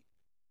easy,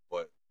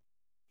 but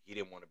he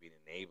didn't want to be an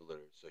enabler,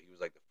 so he was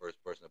like the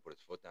first person to put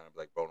his foot down and be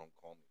like, bro, don't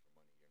call me for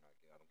money. You're not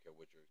getting. I don't care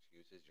what your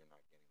excuse is. You're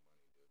not getting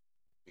money, dude,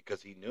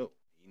 because he knew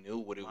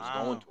what it was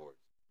going Wow. towards,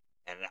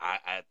 and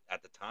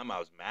at the time I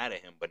was mad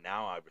at him, but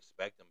now I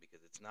respect him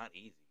because it's not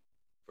easy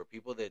for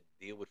people that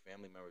deal with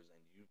family members,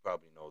 and you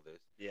probably know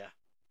this. Yeah.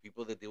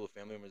 People that deal with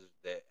family members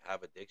that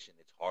have addiction,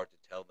 it's hard to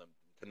tell them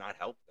to not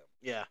help them.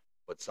 Yeah.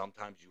 But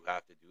sometimes you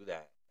have to do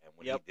that. And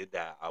when he Yep. did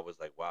that, I was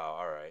like, wow,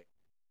 all right.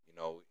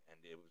 And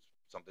it was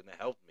something that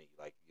helped me.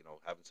 Like,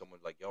 having someone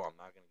like, yo, I'm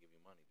not going to give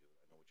you money, dude.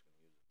 I know what you're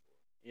going to use it for.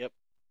 Yep.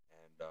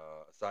 And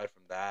aside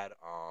from that,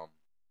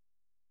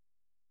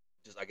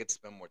 just I get to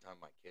spend more time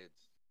with my kids.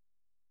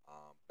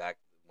 Back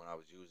when I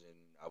was using,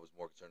 I was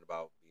more concerned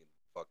about being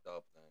fucked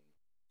up than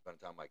spending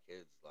time with my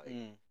kids. Like,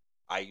 Mm.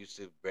 I used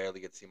to barely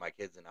get to see my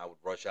kids, and I would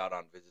rush out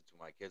on visits to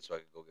my kids so I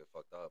could go get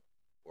fucked up,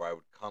 or I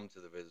would come to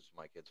the visits with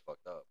my kids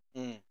fucked up.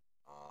 Mm.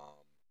 Um,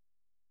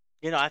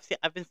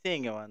 I've been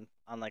seeing you on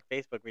like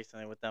Facebook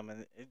recently with them,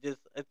 and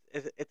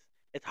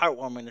it's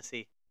heartwarming to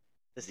see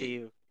yeah,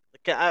 you.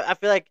 Like, I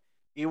feel like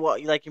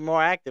you're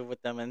more active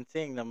with them and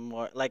seeing them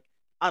more like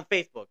on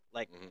Facebook.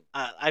 Like hmm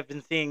I've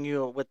been seeing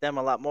you with them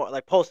a lot more,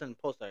 like posting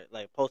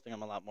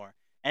them a lot more,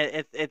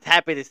 and it's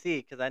happy to see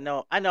because I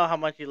know how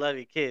much you love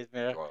your kids,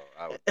 man. well,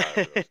 I would die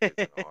for those kids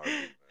in a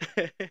heartbeat,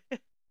 man.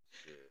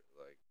 Shit,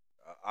 like,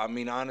 I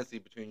mean, honestly,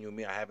 between you and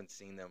me, I haven't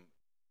seen them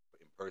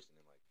in person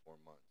in like 4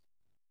 months.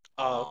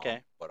 Oh,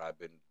 okay. But I've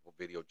been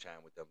video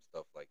chatting with them,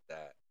 stuff like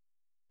that.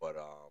 But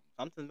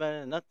Something's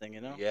better than nothing.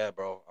 yeah,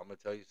 bro, I'm gonna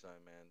tell you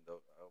something, man.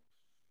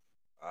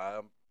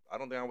 I I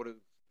don't think I would have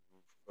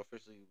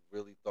officially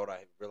really thought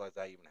I realized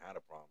I even had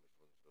a problem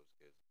with those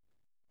kids.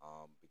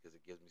 Because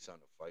it gives me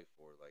something to fight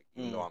for. Like,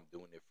 even though Mm. I'm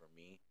doing it for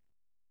me,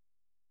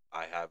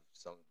 I have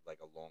some like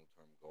a long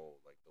term goal.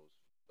 Like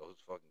those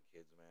fucking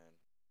kids, man.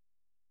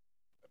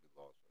 I'd be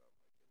lost without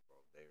my kids, bro.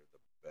 They're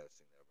the best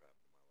thing that ever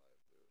happened in my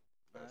life, dude.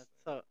 Best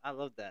thing. I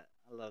love that.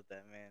 I love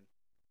that, man.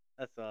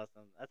 That's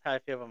awesome. That's how I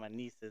feel about my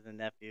nieces and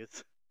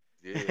nephews.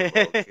 Yeah,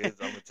 bro. Kids,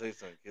 I'm gonna tell you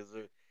something. Kids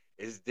are.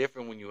 It's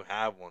different when you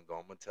have one, though.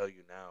 I'm gonna tell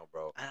you now,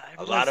 bro. A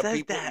Everyone lot of says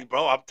people, that.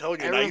 bro. I'm telling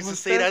you, and I used to Everyone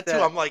say says that too.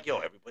 that. I'm like, yo,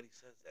 everybody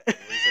says that.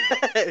 Everybody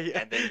says that. Yeah.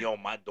 And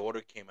then, my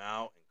daughter came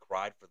out and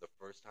cried for the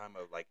first time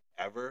of like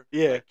ever.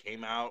 Yeah. Like,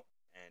 came out,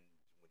 and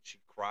when she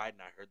cried,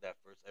 and I heard that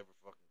first ever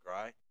fucking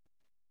cry,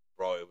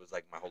 bro, it was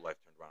like my whole life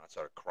turned around. I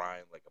started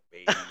crying like a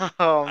baby.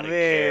 Oh I didn't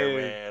care,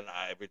 man. man.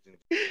 Everything.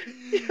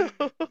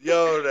 Yo.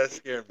 Yo, that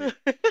scared me.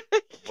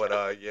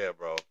 But yeah,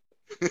 bro.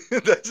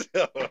 That's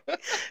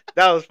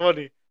That was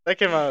funny. That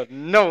came out of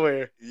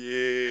nowhere.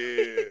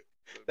 yeah.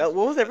 That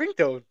what was that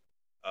ringtone?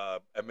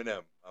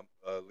 Eminem.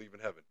 I'm leaving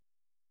heaven.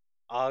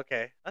 Oh,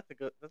 okay. That's a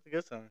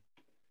good song.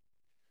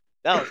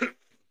 That was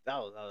that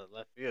was out of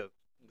left field.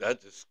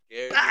 That just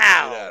scared the shit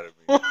Bow. out of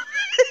me. Bow.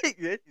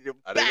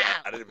 I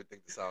didn't even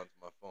think to silence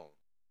my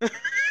phone.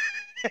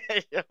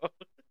 Yo.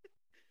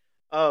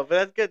 Oh, but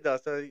that's good though.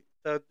 So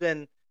it's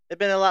been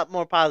a lot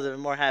more positive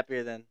and more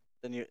happier than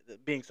you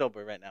being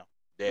sober right now.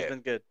 It's Yeah,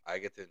 been good. I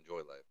get to enjoy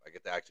life. I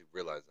get to actually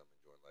realize I'm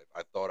enjoying life.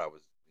 I thought I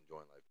was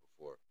enjoying life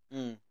before,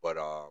 Mm. but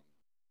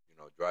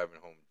driving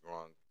home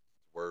drunk,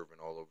 swerving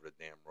all over the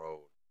damn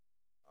road,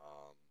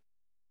 um,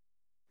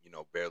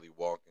 barely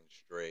walking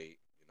straight,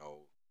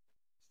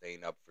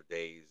 staying up for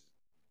days,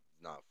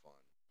 is not fun.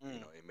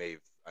 Mm.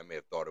 I may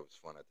have thought it was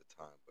fun at the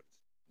time, but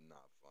it's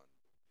not fun.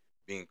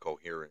 Being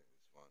coherent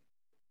is fun.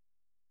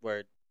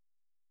 Word.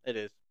 It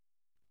is.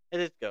 It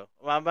is go.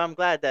 Well, I'm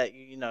glad that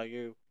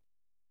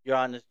you're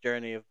on this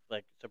journey of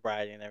like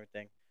sobriety and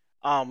everything.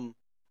 Um,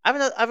 I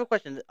have a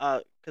question.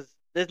 Because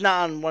it's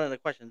not on one of the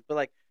questions, but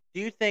like, do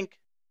you think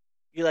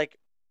you like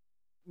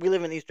we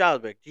live in East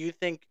Stroudsburg? Do you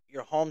think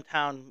your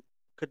hometown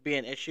could be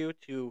an issue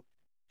to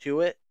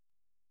it?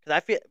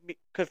 Because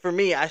because for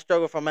me, I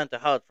struggle from mental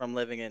health from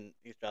living in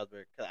East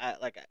Stroudsburg. Cause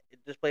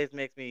this place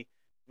makes me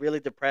really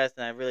depressed,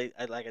 and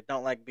I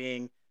don't like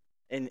being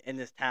in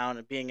this town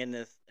and being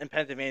in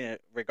Pennsylvania,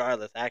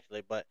 regardless,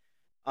 actually. But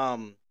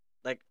um,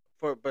 like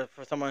for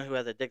someone who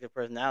has addictive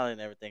personality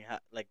and everything,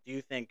 do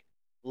you think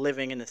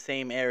living in the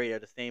same area,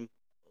 the same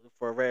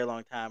for a very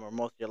long time or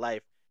most of your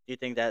life, do you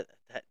think that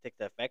takes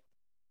the effect?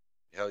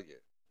 Hell yeah.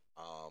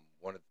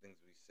 One of the things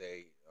we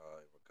say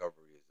in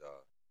recovery is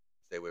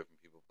stay away from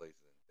people, places,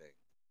 and things.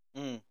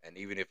 Mm. And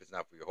even if it's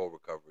not for your whole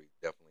recovery,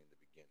 definitely in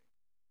the beginning.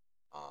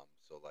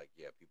 So like,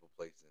 yeah, people,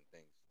 places, and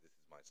things. This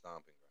is my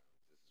stomping grounds.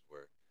 This is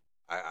where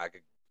I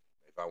could,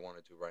 if I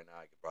wanted to right now,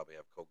 I could probably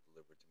have coke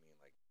delivered to me in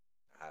like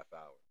a half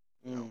hour.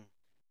 You know.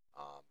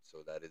 Mm.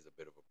 So that is a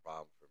bit of a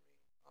problem for me.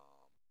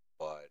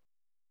 But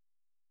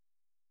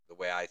the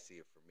way I see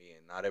it for me,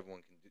 and not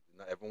everyone can do.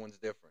 Not everyone's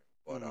different,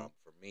 but Mm.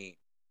 for me,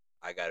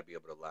 I got to be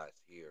able to last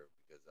here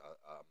because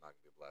I'm not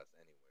gonna be able to last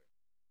anywhere.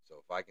 So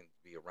if I can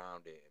be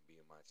around it and be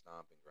in my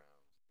stomping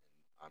grounds, and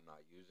I'm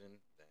not using,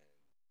 then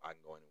I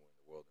can go anywhere in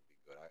the world and be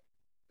good.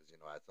 Because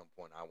at some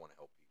point I want to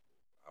help people.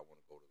 I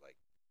want to go to like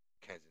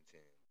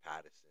Kensington,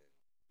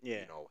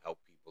 Yeah, help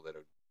people that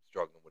are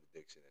struggling with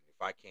addiction. And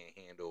if I can't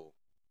handle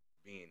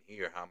being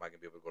here, how am I gonna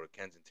be able to go to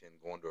Kensington,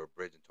 go under a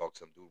bridge, and talk to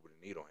some dude with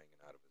a needle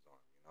hanging out of his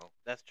arm?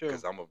 that's true.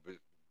 Because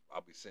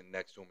I'll be sitting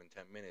next to him in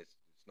 10 minutes,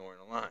 snoring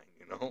a line.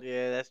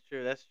 Yeah, that's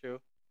true. That's true.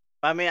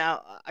 But I mean,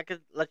 I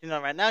could let you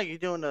know right now. You're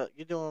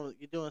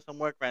doing some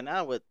work right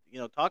now with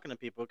talking to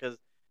people because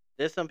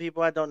there's some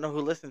people I don't know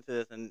who listen to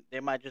this and they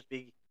might just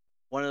be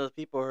one of those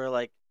people who are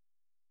like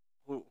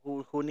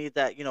who need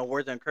that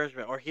words of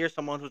encouragement or hear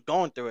someone who's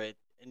going through it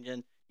and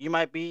then you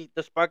might be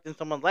the spark in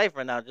someone's life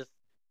right now just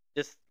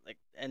like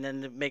and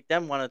then to make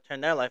them want to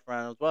turn their life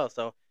around as well.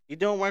 So you're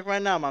doing work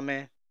right now, my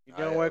man. You're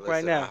doing work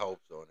right Listen. I now. hope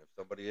so. And if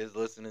somebody is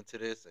listening to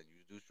this and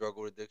you do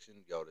struggle with addiction,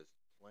 yo, there's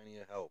plenty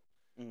of help.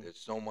 Mm. There's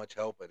so much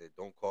help, and it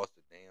don't cost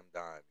a damn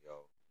dime, yo.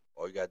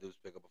 All you gotta do is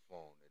pick up a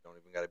phone. It don't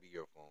even gotta be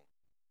your phone.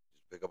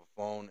 Just pick up a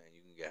phone and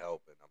you can get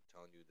help. And I'm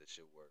telling you, this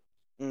shit works.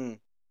 Mm.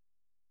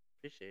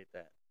 Appreciate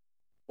that.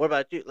 What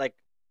about you? Like,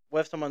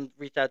 what if someone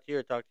reached out to you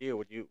or talked to you?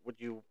 Would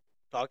you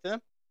talk to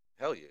them?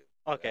 Hell yeah.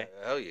 Okay.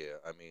 Hell yeah.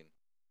 I mean,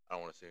 I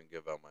don't want to sit and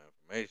give out my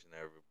information to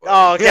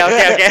Oh, okay,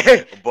 okay, okay.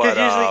 everybody. Because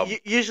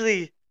But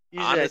usually I do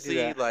honestly,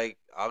 that. like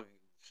I'll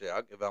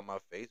give out my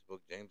Facebook,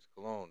 James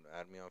Cologne.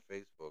 Add me on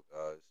Facebook.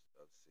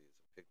 Let's see,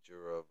 it's a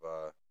picture of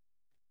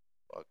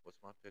fuck, what's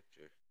my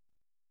picture?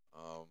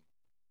 Um,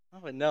 I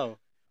would know.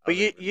 I But don't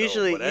you even know.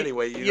 usually But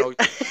anyway, you you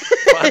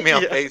find me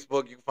on yeah.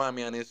 Facebook. You can find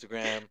me on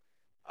Instagram.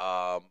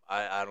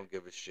 I don't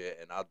give a shit,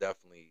 and you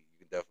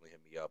can definitely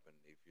hit me up. And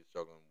if you're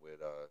struggling with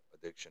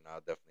addiction, I'll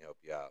definitely help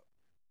you out.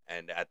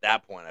 And at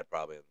that point, I'd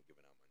probably end up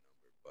giving out my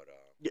number. But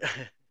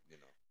Yeah. you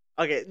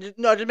know, Okay,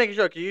 no, just making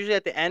sure. Cause usually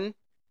at the end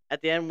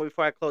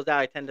before I close out,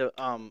 I tend to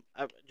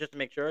just to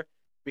make sure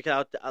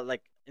because I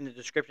like in the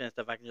description and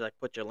stuff, I can just like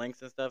put your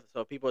links and stuff.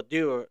 So if people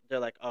do, they're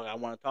like, oh, I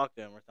want to talk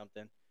to him or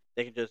something.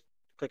 They can just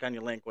click on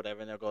your link,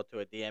 whatever, and they'll go to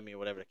a DM or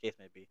whatever the case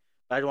may be.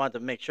 But I just wanted to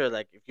make sure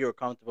like if you were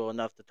comfortable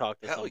enough to talk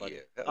to somebody.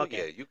 hell Okay.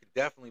 yeah, you could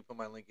definitely put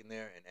my link in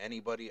there. And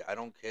anybody, I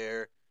don't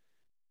care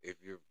if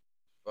you're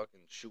fucking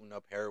shooting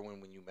up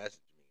heroin when you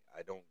message me.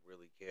 I don't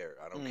really care.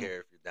 I don't Mm. care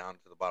if you're down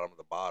to the bottom of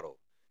the bottle.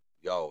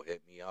 Yo,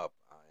 hit me up.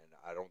 And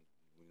I don't,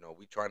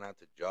 we try not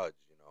to judge.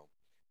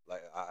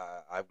 Like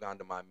I've gone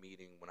to my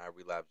meeting when I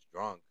relapsed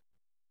drunk,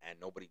 and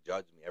nobody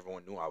judged me.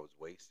 Everyone knew I was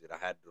wasted. I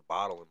had the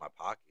bottle in my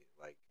pocket,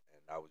 like,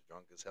 and I was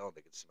drunk as hell. And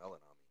they could smell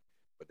it on me.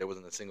 But there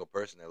wasn't a single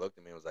person that looked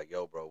at me and was like,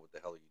 "Yo, bro, what the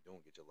hell are you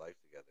doing? Get your life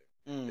together."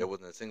 Mm. There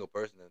wasn't a single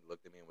person that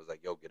looked at me and was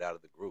like, "Yo, get out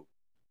of the group,"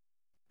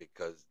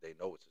 because they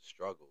know it's a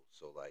struggle.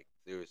 So, like,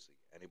 seriously,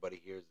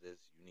 anybody hears this,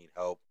 you need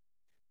help,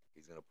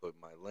 he's gonna put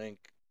my link.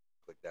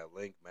 Click that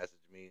link,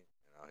 message me,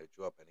 and I'll hit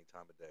you up any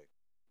time of day.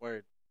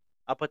 Word.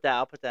 I'll put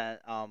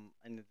that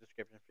in the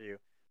description for you.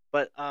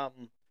 But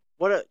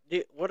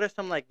what are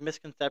some like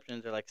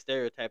misconceptions or like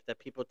stereotypes that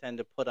people tend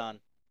to put on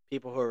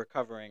people who are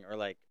recovering or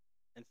like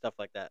and stuff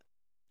like that?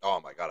 Oh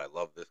my god, I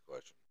love this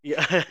question.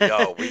 Yeah.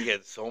 Yo, we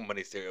get so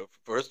many stereotypes.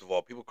 First of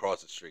all, people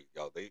cross the street,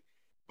 yo.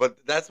 But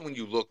that's when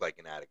you look like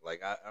an addict.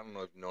 Like I don't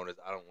know if you noticed,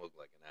 I don't look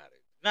like an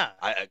addict.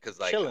 Nah, Cause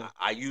like chilling.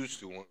 I used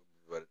to,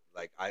 but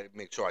like I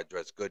make sure I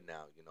dress good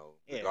now,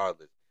 Yeah.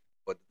 regardless.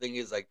 But the thing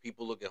is, like,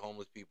 people look at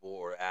homeless people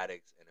or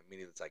addicts, and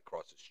immediately it's like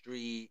cross the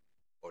street,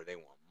 or they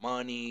want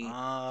money,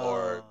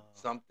 or Oh.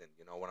 something.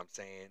 You know what I'm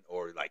saying?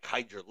 Or like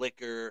hide your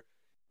liquor,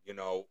 you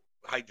know,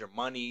 hide your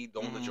money.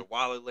 Don't let Mhm. your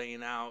wallet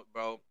laying out,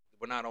 bro.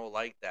 We're not all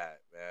like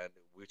that, man.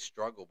 We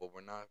struggle, but we're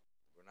not.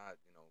 We're not.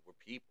 We're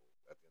people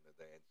at the end of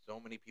the day, and so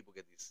many people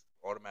get these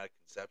automatic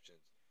conceptions,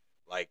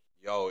 like,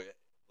 yo,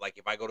 like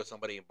if I go to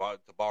somebody and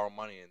to borrow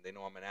money and they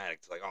know I'm an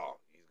addict, it's like, oh,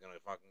 he's gonna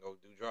fucking go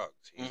do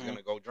drugs. He's Mhm.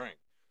 gonna go drink.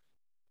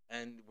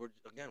 And we're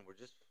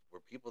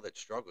people that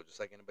struggle just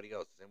like anybody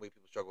else. The same way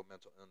people struggle with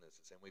mental illness,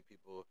 the same way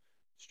people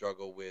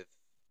struggle with,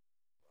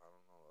 I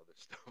don't know, other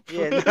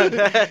Yeah.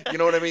 No. stuff. You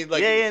know what I mean?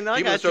 Like, Yeah. Yeah. No, I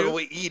people that got struggle you.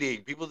 with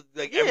eating, people,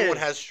 like, everyone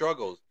Yeah. has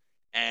struggles.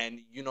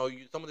 And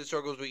some of the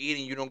struggles with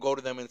eating, you don't go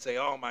to them and say,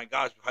 "Oh my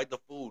gosh, hide the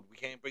food. We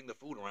can't bring the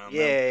food around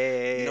Yeah. them."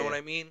 Yeah. You know what Yeah.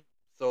 I mean?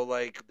 So,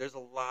 like, there's a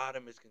lot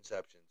of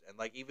misconceptions, and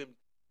like even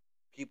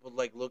people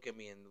like look at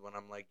me, and when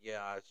I'm like,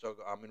 "Yeah, I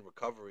struggle. I'm in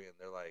recovery," and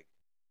they're like,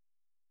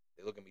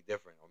 they look at me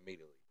different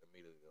immediately.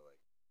 Immediately, they're like,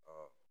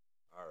 "Oh,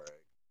 all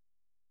right,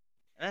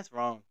 And that's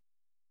wrong.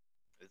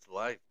 it's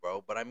life,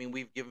 bro." But I mean,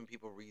 we've given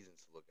people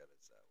reasons to look at it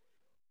that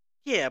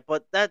way. Yeah,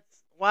 but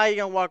that's why you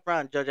gonna walk around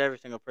and judge every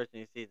single person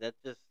you see. That's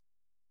just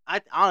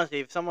I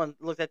honestly, if someone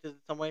looks at you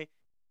some way,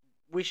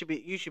 you should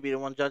be the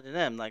one judging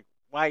them. Like,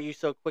 why are you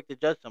so quick to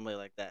judge somebody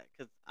like that?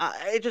 Because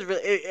it just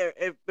really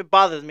it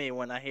bothers me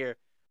when I hear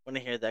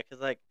that.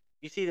 Because like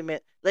you see the man,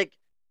 like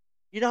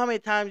you know how many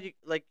times you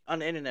like on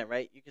the internet,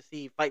 right? You can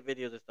see fight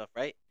videos and stuff,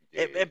 right?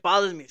 Yeah, It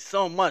bothers me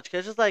so much because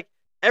it's just like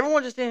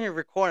everyone just sitting here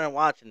recording and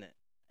watching it,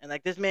 and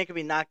like this man could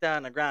be knocked down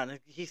on the ground, and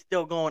he's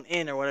still going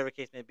in or whatever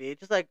case may be. It's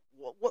just like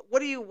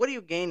what are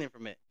you gaining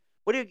from it?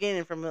 What are you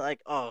gaining from it?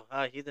 Like, oh,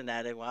 he's an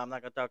addict. Well, I'm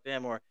not gonna talk to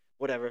him or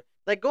whatever.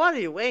 Like, go out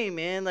of your way,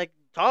 man. Like,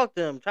 talk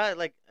to him. Try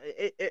like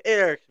it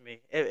irks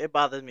me. It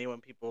bothers me when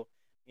people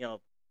you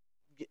know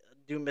g-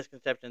 do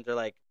misconceptions or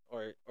like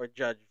or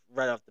judge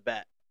right off the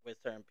bat.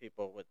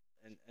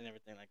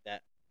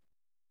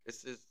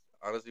 It's just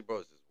honestly, bro.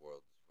 It's this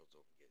world is supposed to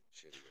get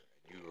shittier,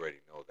 and you already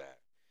know that.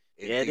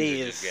 Yeah, it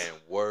Things are just is. getting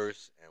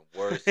worse and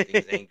worse.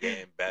 Things ain't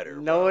getting better,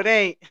 No, it bro.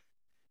 ain't.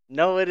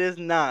 No, it is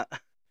not.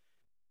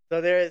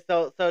 So there is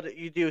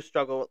you do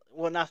struggle.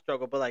 Well, not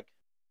struggle, but like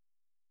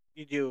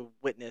you do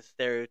witness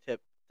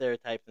stereotypes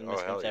and Oh hell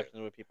yeah,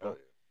 misconceptions with hell people.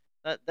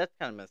 yeah. That's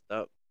kind of messed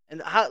up.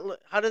 And how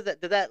does that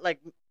did that like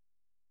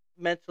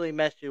mentally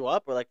mess you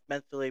up or like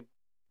mentally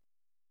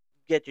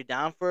get you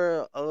down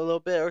for a little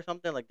bit or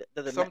something? Like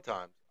does it?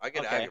 Sometimes I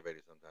get Okay.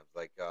 aggravated. Sometimes,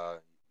 like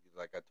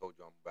I told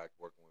you, I'm back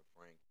working with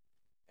Frank,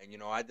 and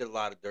I did a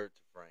lot of dirt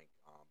to Frank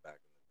back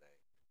in the day,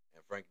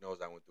 and Frank knows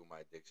I went through my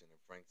addiction, and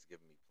Frank's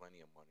given me plenty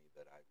of money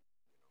that I,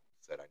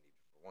 said I needed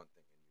for one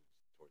thing and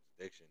used towards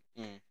addiction,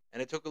 Mm.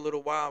 and it took a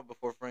little while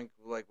before Frank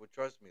would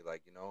trust me.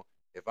 Like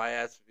if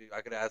I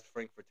could have asked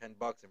Frank for $10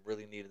 and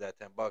really needed that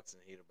 $10,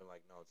 and he'd have been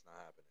like, no, it's not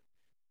happening.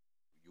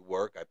 You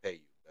work, I pay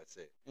you. That's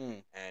it.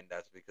 Mm. And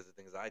that's because of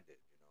things I did.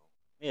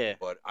 Yeah.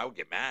 But I would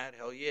get mad.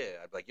 Hell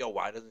yeah. I'd be like, yo,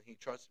 why doesn't he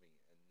trust me?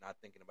 And not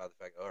thinking about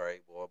the fact, all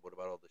right, well, what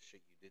about all the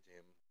shit you did to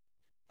him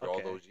for all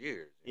Okay. those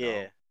years?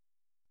 Yeah.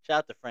 Shout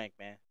out to Frank,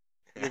 man.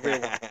 You're a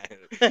real one.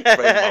 Frank's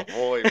my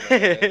boy,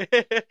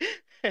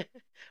 man.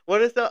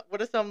 What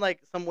are some like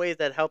some ways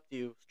that helped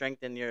you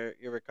strengthen your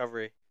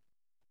recovery,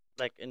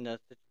 like in the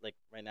like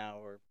right now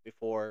or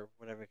before,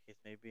 whatever the case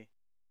may be?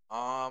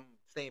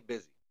 Staying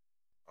busy.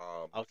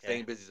 Okay.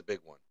 Staying busy is a big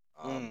one.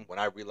 Mm. When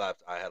I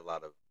relapsed, I had a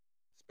lot of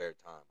spare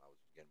time. I was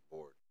getting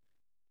bored,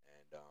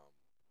 and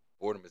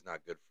boredom is not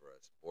good for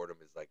us. Boredom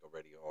is like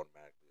already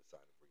automatically a sign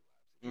of relapse.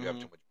 If you have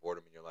Mhm. too much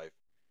boredom in your life,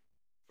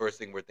 first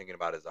thing we're thinking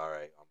about is, all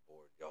right, I'm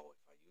bored. Yo,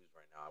 if I use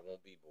right now, I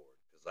won't be bored.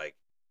 Because like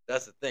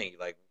that's the thing.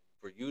 Like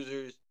for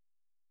users,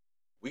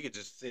 we could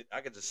just sit.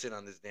 I could just sit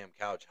on this damn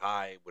couch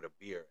high with a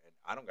beer, and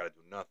I don't got to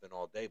do nothing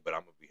all day, but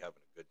I'm gonna be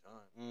having a good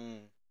time.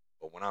 Mm.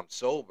 But when I'm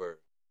sober,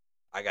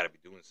 I got to be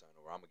doing something,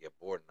 or I'm gonna get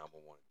bored, and I'm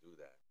gonna want to do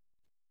that.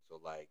 So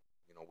like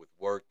with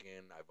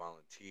working, I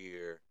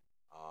volunteer.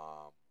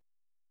 Um,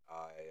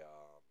 I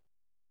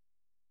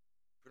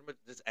pretty much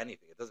just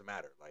anything. It doesn't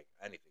matter. Like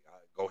anything. I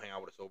go hang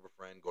out with a sober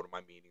friend. Go to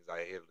my meetings. I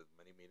hit as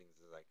many meetings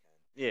as I can.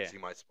 Yeah. See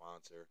my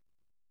sponsor.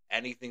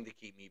 Anything to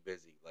keep me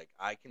busy. Like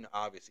I can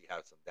obviously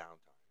have some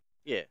downtime,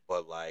 Yeah.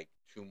 but like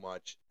too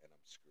much and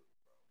I'm screwed,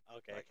 bro.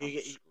 Okay. Like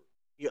I'm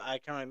screwed. I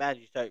can only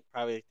imagine you start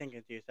probably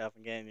thinking to yourself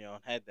and getting in your own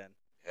head then,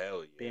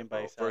 Hell yeah, being by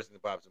bro. yourself. First thing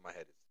that pops in my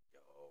head is, yo,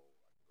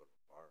 I can go to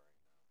the bar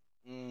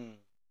right Mm. now,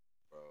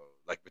 bro.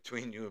 Like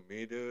between you and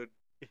me, dude,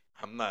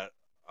 I'm not.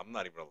 I'm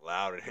not even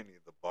allowed in any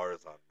of the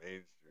bars on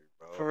Main Street,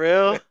 For bro.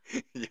 real?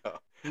 Yo,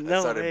 I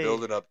No started way.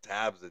 building up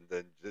tabs and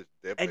then just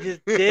And dipping.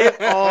 just dip.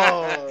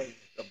 Oh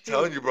I'm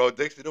telling you, shoot. bro,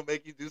 addiction will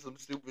make you do some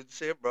stupid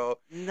shit, bro.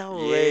 No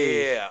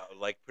way. Yeah,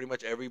 like pretty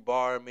much every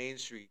bar on Main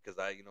Street, because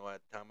at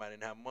the time I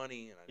didn't have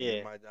money and I needed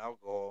Yeah. my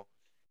alcohol,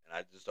 and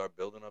I just start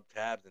building up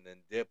tabs and then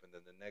dip, and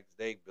then the next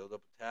day build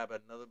up a tab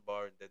at another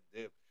bar and then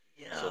dip.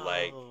 So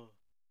like, Yo.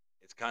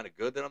 it's kind of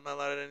good that I'm not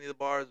allowed at any of the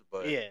bars,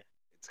 but Yeah.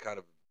 it's kind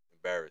of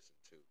embarrassing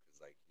too,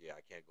 because like, yeah,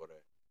 I can't go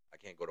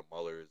to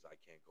Muller's, I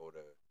can't go to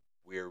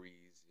Weary's.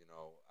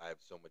 I have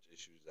so much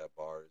issues at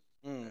bars,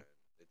 Mm. and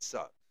it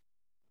sucks.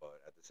 But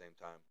at the same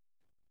time,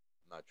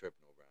 I'm not tripping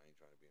over it. I ain't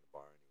trying to be in a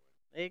bar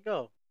anyway. There you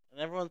go. And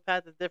everyone's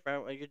path is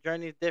different. Your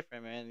journey is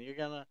different, man. You're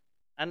gonna.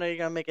 I know you're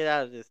gonna make it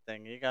out of this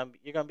thing. You're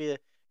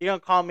gonna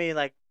call me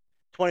like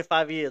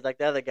 25 years like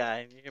the other guy.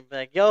 And you're gonna be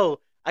like, yo,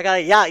 I got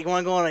a yacht. You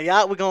wanna go on a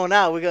yacht? We're going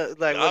out. We got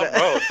like what? Nah,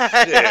 bro,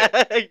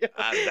 shit.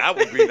 That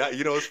would be not.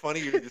 It's funny.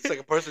 You're the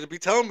second person to be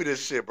telling me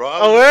this shit, bro. I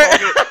Oh, was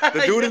just talking to the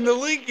where? dude in the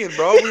Lincoln,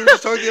 bro. We were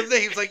just talking the other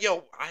day. He was like,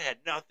 "Yo, I had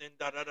nothing.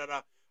 Da da da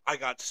da. I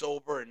got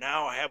sober, and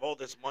now I have all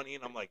this money."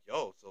 And I'm like,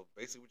 "Yo, so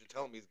basically, what you're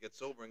telling me is get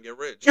sober and get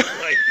rich."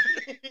 Like,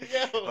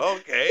 Yo.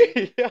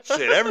 okay, Yo.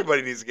 shit.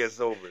 Everybody needs to get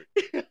sober.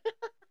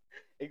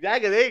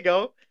 Exactly. There you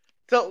go.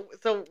 So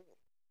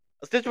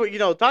since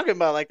we're talking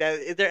about like that,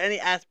 is there any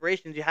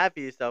aspirations you have for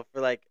yourself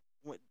for like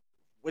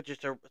with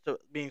your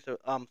being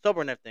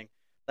sober and everything,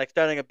 like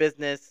starting a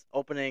business,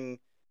 opening,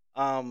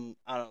 I don't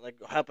know, like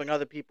helping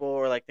other people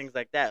or like things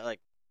like that, like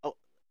oh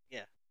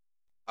yeah.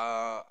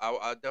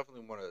 I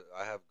definitely want to.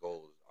 I have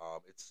goals.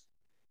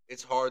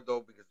 It's hard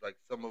though because like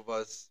some of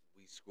us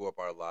we screw up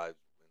our lives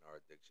in our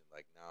addiction.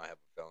 Like now I have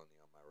a felony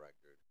on my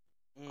record.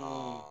 Mm,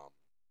 Um,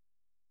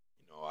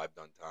 I've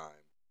done time.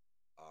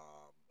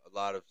 A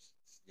lot of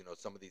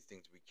some of these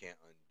things we can't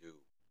undo.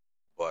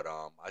 But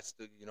I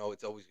still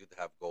it's always good to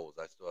have goals.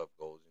 I still have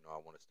goals. I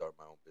want to start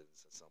my own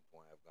business at some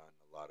point. I've gotten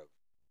a lot of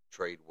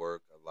trade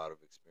work, a lot of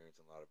experience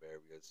in a lot of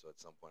areas. So at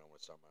some point I want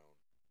to start my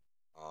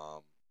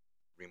own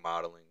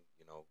remodeling,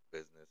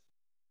 business.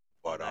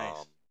 oh, But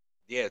nice.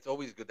 yeah, it's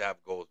always good to have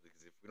goals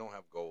because if we don't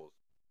have goals,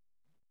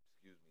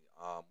 excuse me,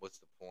 what's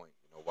the point?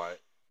 Why?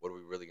 What are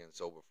we really getting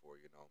sober for?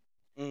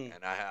 Mm.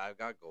 And I've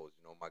got goals.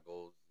 My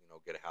goals,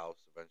 get a house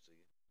eventually.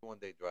 One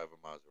day drive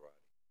a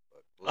Maserati,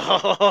 but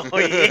Oh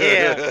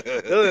yeah,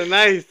 we'll those are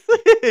nice.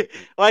 see.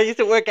 Well, I used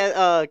to work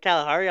at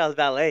Kalahari. I was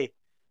valet,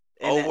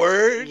 and Oh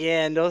word!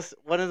 yeah, and those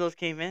one of those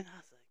came in. I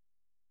was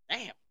like,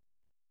 damn,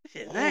 this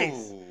shit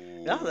nice. Whoa!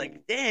 And I was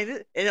like, damn,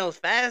 and it was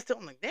fast too.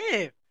 I'm like,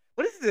 damn,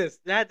 what is this?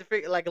 And I had to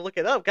figure, like, look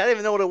it up. 'Cause I didn't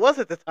even know what it was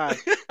at the time.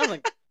 I was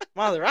like,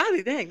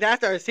 Maserati, dang. Then I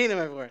started seeing them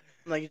everywhere.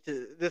 I'm like,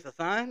 is this a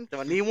sign? Do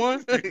I need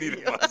one? You need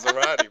a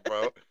Maserati,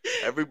 bro.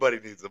 Everybody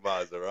needs a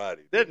Maserati,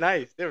 They're dude.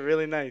 nice. They're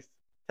really nice.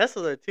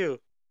 Teslas are too.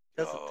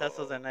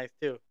 Teslas are Yo. nice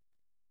too.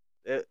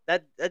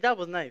 That job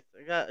was nice.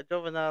 I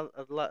drove a lot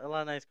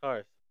of nice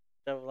cars.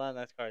 Drove a lot of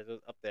nice cars. It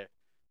was up there.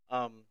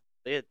 But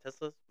yeah,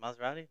 Teslas,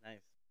 Maserati, nice.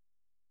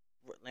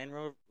 Range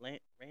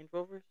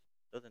Rovers,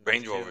 those are nice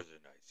Range too. Rovers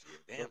are nice. Yeah,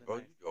 Those damn, are bro,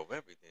 nice. you drove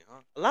everything,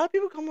 huh? A lot of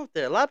people come up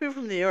there. A lot of people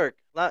from New York.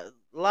 A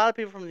lot of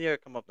people from New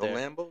York come up No there.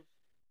 Lambos?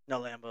 No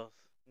Lambos.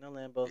 No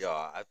Lambos. Yeah,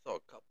 I saw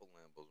a couple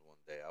Lambos one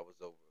day. I was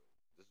over.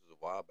 This was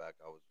a while back.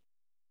 I was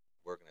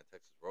working at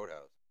Texas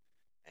Roadhouse,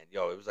 and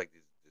yo, it was like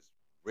this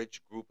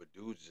rich group of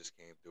dudes just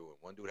came through, and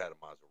one dude had a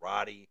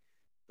Maserati.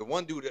 The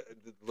one dude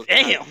looked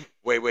Damn.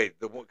 wait,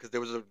 the one because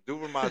there was a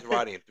dude with a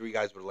Maserati and three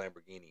guys with a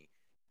Lamborghini,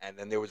 and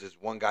then there was this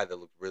one guy that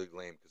looked really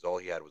lame because all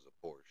he had was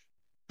a Porsche.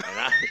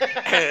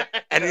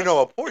 And you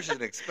know, a Porsche is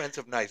an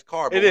expensive, nice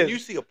car, but It when is. you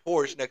see a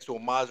Porsche next to a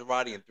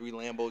Maserati and three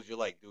Lambos, you're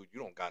like, dude, you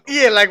don't got no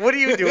Yeah, money. like, what are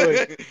you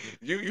doing?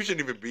 you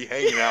shouldn't even be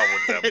hanging out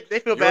with them. They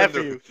feel You're bad in for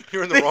the, you.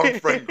 You're in the wrong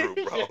friend group,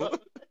 bro.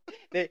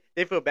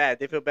 They feel bad.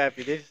 They feel bad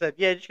for you. They just said,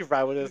 yeah, you should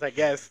ride with us, I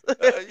guess.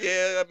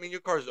 Yeah, I mean, your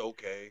car's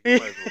okay. You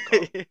might as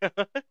well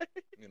come.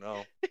 You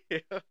know? Yeah.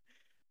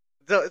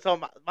 So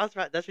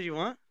Maserati, that's what you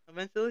want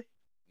eventually?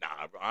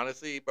 Nah,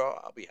 honestly, bro,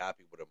 I'll be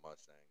happy with a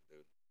Mustang, dude.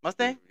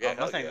 Mustang? Yeah, Oh, hell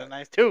Mustangs yeah. are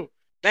nice too.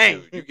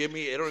 Dang. Dude, you give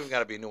me, it don't even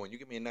gotta be a new one. You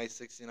give me a nice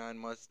 '69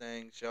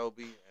 Mustang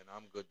Shelby, and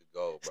I'm good to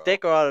go, bro.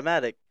 Stick or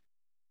automatic?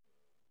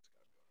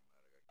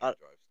 I can't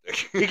drive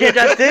stick. You can't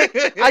drive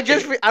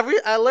stick?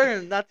 I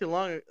learned not too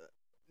long,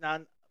 now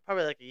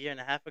probably like a year and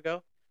a half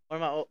ago.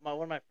 One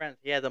of my friends,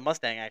 he had a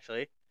Mustang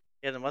actually.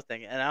 He had a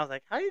Mustang, and I was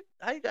like, how you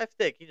drive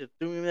stick? He just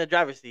threw me in the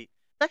driver's seat.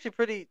 It's actually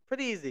pretty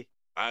easy.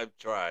 I've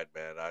tried,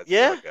 man. I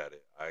Yeah? suck at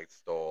it. I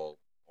stall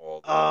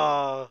all the time.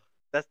 Oh,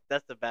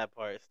 that's the bad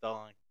part,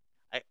 stalling.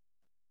 I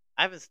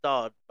I've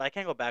installed, but I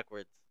can't go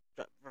backwards.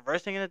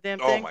 Reversing in a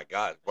damn Oh thing. my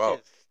god, That bro! shit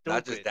is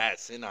Not just stupid. that,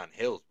 sitting on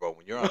hills, bro.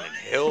 When you're on a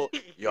hill,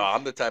 yo,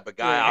 I'm the type of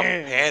guy I'll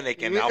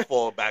panic and I'll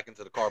fall back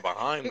into the car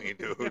behind me,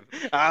 dude.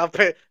 I'll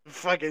pay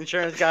fucking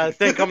insurance guys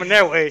thing coming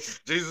their way.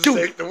 Jesus, Dude.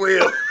 take the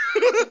wheel.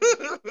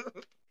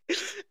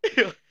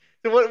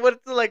 So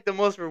what's like the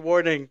most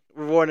rewarding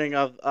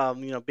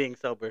of being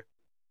sober?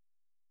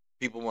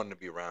 People wanted to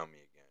be around me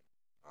again.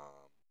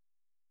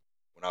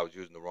 When I was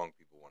using the wrong,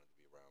 people wanted to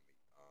be around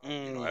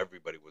me. You know,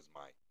 everybody was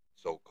my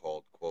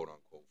so-called quote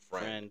unquote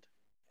friend.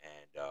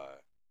 And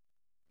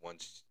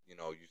once you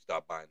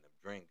stop buying them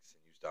drinks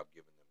and you stop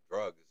giving them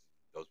drugs,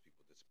 those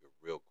people disappear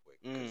real quick.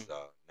 Because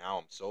now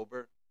I'm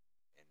sober,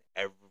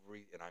 and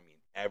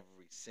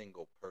every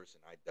single person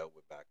I dealt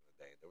with back in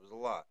the day, there was a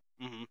lot.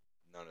 Mm-hmm.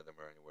 None of them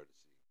are anywhere to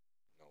see.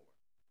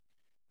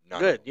 Nowhere. None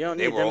Good. of them. You don't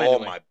They need were them all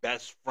anyway. my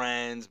best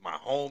friends, my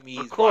homies,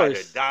 Of ride or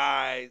course.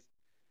 dies.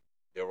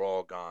 They're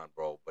all gone,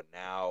 bro. But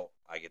now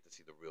I get to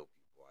see the real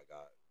people. I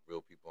got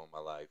real people in my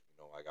life.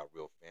 I got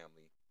real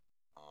family.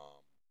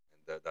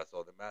 And that's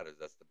all that matters.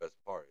 That's the best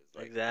part. It's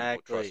like people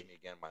trust Exactly. me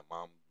again. My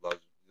mom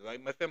loves,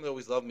 like, my family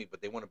always loved me,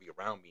 but they want to be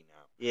around me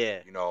now. Yeah.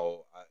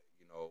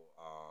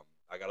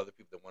 I got other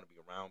people that want to be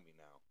around me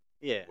now.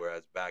 Yeah.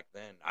 Whereas back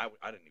then, I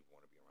didn't even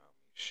want to be around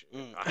me. Shit,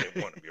 I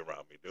didn't want to be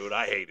around me, dude.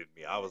 I hated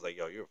me. I was like,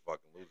 yo, you're a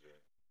fucking loser.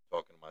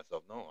 Talking to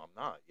myself, no, I'm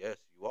not. Yes,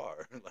 you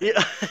are.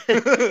 Yeah.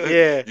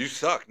 Yeah. You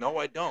suck. No,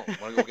 I don't.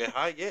 Want to go get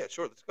high? Yeah,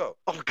 sure. Let's go.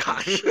 Oh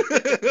gosh.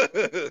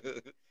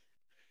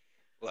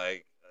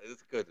 Like,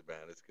 it's good, man.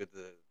 It's good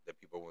that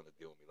people are willing to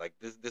deal with me. Like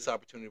this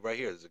opportunity right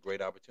here is a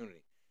great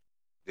opportunity.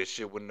 This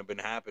shit wouldn't have been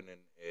happening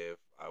if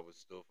I was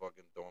still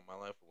fucking throwing my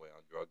life away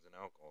on drugs and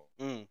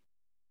alcohol.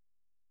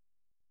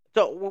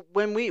 So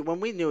when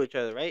we knew each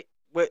other, right?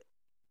 What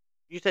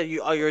you said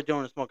you were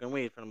doing is smoking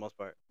weed for the most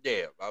part.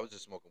 Yeah, I was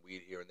just smoking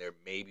weed here and there.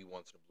 Maybe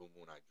once in a blue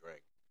moon I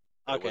drank.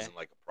 But It wasn't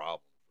like a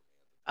problem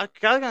for me.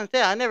 I was gonna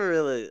say I never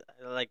really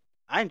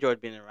I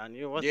enjoyed being around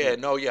you.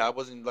 I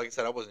wasn't, like I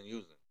said, I wasn't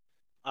using.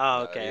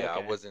 Oh, okay. Yeah,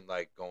 Okay. I wasn't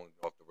like going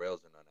off the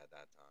rails or none at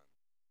that time.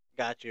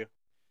 Got you.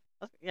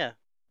 Yeah,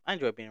 I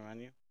enjoy being around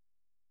you.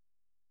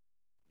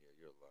 Yeah,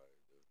 you're a liar,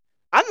 dude.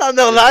 I'm not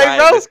no liar,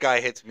 bro. This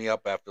guy hits me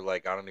up after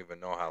like I don't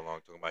even know how long,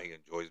 talking about he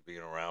enjoys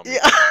being around me.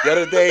 Yeah. The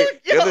other day,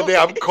 Yo.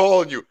 I'm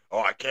calling you. Oh,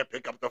 I can't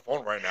pick up the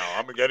phone right now.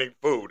 I'm getting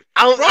food.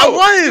 I Bro,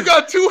 was. you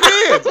got two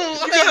hands.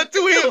 I You got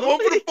two hands. One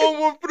for the phone,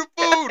 one for the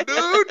food,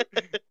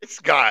 dude. This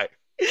guy.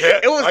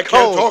 It was I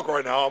cold. can't talk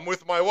right now. I'm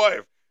with my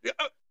wife. Yeah,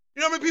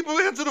 you know how many people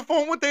answer the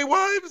phone with their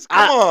wives?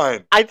 Come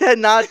on. I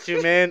tend not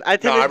to, man. I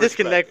tend No, to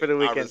disconnect for the I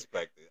weekend.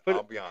 respect it. But-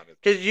 I'll be honest.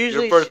 Because You're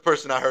usually, the first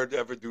person I heard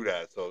ever do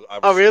that, so I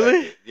respect Oh,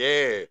 really?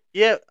 it.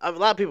 Yeah. yeah, a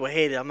lot of people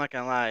hate it. I'm not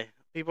gonna lie.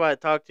 People I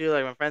talk to,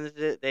 like my friends,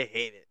 they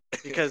hate it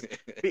because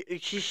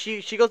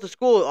she goes to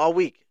school all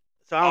week,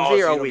 so I don't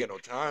see her so all you don't week. get no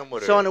time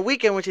with her. So on the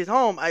weekend when she's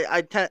home,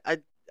 I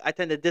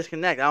tend to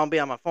disconnect. I don't be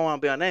on my phone. I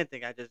don't be on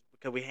anything. I just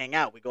because we hang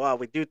out, we go out,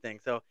 we do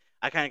things. So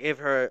I kind of gave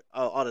her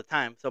all the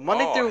time. So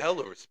Monday Oh, through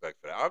hella respect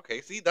for that.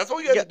 Okay, see, that's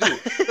all you had yeah. to do.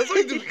 That's all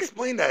you do.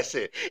 Explain that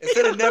shit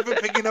instead of never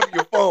picking up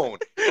your phone.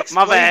 My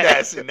Explain bad.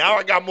 that shit. Now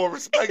I got more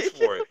respect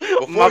for it. My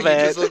Before you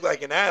bad. just looked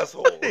like an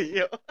asshole.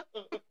 Yo.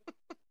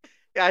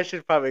 Yeah, I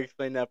should probably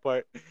explain that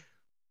part.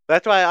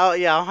 That's why I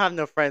don't have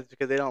no friends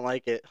because they don't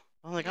like it.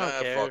 I'm like, I don't Nah,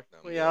 fuck care. them.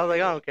 Well, You yeah, I don't was like,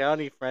 need I them. don't care. I don't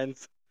need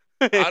friends.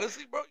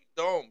 Honestly, bro, you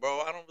don't,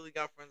 bro. I don't really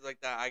got friends like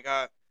that. I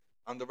got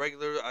on the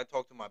regular. I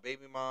talk to my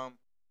baby mom.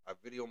 I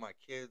video my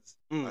kids.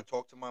 I Mm,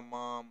 talk to my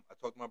mom. I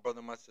talk to my brother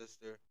and my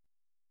sister,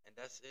 and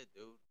that's it,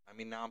 dude. I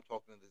mean, now I'm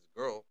talking to this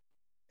girl,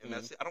 and mm,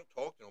 that's it. I don't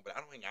talk to nobody.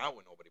 I don't hang out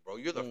with nobody, bro.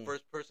 You're the mm.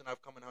 first person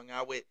I've come and hung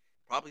out with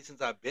probably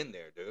since I've been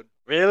there, dude.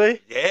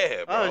 Really?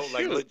 Yeah, Oh bro.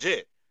 Like shoot!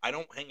 legit. I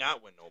don't hang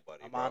out with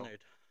nobody, I'm bro. honored.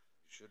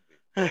 You should be,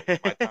 bro.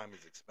 My time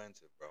is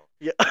expensive, bro.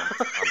 Yeah. And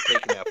I'm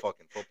taking that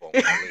fucking football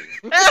when I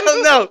leave.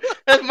 Hell no!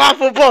 That's my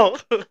football.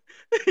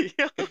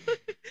 Yeah.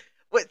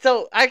 Wait,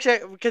 so actually,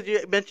 because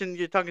you mentioned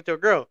you're talking to a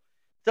girl,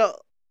 so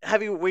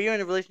were you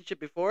in a relationship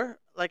before,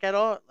 like at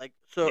all? Like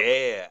so?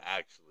 Yeah,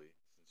 actually,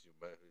 since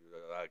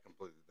I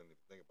completely didn't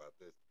even think about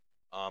this.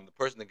 The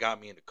person that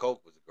got me into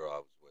coke was the girl I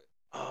was with.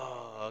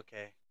 Oh,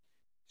 okay.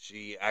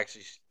 She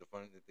actually, the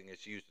funny thing is,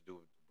 she used to do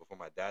before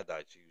my dad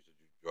died. She used to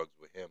do drugs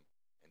with him,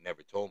 and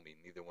never told me.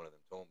 Neither one of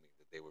them told me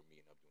that they were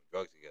meeting up doing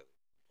drugs together.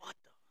 What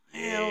the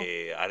hell?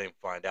 Yeah, I didn't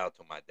find out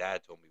till my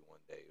dad told me one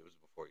day. It was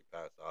before he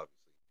passed, obviously.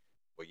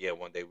 But yeah,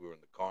 one day we were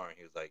in the car, and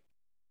he was like,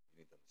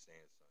 "You need to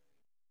understand, son.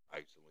 I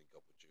used to link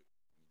up with you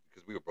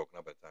because we were broken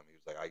up at the time." He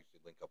was like, "I used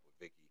to link up with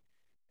Vicky,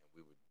 and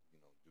we would,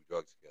 do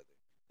drugs together."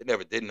 They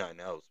never did nothing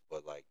else,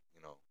 but like,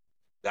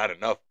 that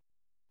enough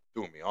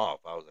threw me off.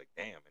 I was like,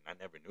 "Damn," and I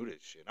never knew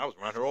this shit. And I was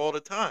around her all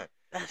the time,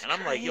 That's and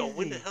I'm like, "Yo,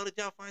 when the crazy. hell did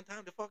y'all find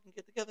time to fucking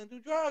get together and do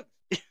drugs?"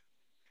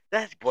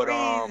 That's But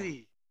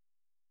crazy.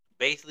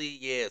 basically,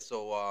 yeah.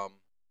 So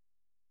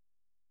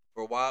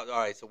for a while, all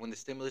right. So when the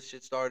stimulus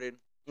shit started,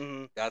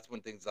 Hmm. that's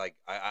when things like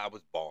I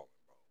was balling,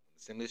 bro. When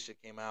the stimulus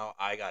shit came out,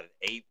 I got an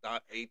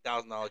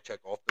 $8,000 check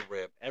off the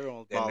rip.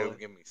 Everyone's Then they were balling.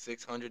 giving me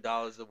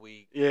 $600 a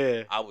week.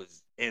 Yeah. I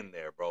was in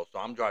there, bro. So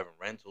I'm driving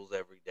rentals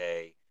every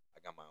day. I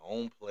got my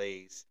own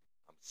place.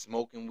 I'm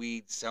smoking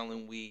weed,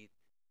 selling weed,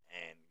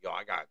 and yo,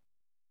 I got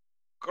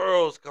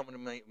girls coming to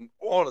me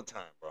all the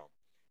time, bro.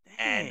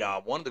 And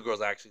Dang. one of the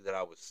girls actually that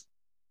I was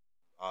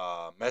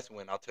messing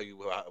with. I'll tell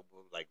you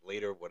like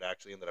later what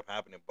actually ended up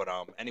happening. But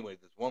anyway,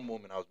 this one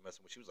woman I was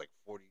messing with, she was like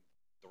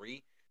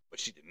 43, but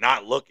she did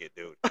not look it,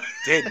 dude.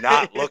 Did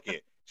not look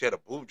it. She had a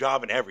boob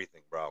job and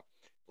everything, bro.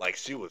 Like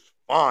she was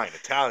fine,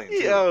 Italian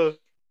too, Yo.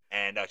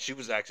 and she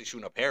was actually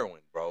shooting up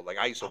heroin, bro. Like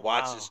I used to Oh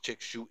watch this wow. chick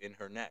shoot in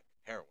her neck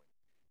heroin,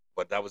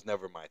 but that was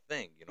never my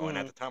thing, And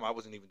at Hmm. the time, I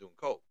wasn't even doing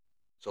coke,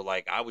 so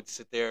like I would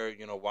sit there,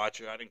 watch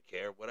her. I didn't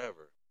care,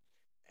 whatever.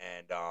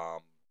 And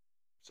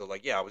so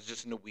like yeah, I was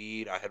just in the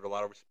weed. I had a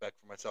lot of respect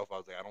for myself. I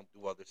was like, I don't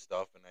do other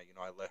stuff, and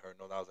I let her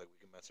know that I was like, we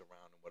can mess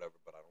around and whatever,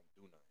 but I don't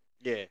do nothing.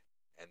 Yeah.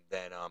 And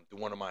then through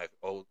one of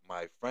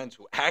my friends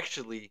who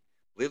actually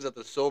lives at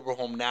the sober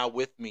home now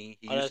with me.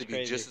 He Oh, used that's to be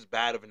just crazy. as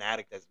bad of an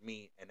addict as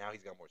me, and now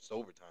he's got more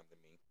sober time than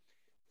me.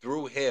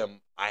 Through him,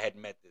 I had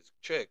met this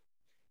chick,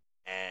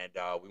 and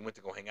we went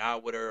to go hang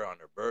out with her on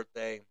her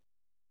birthday,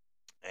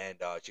 and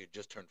she had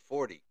just turned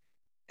 40,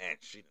 and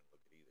she didn't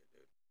look it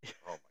either, dude.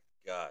 Oh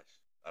my gosh,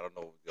 I don't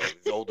know.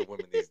 These older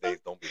women these days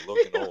don't be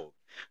looking old.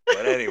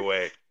 But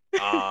anyway,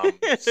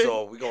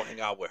 so we go hang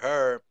out with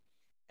her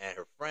and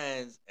her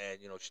friends, and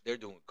they're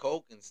doing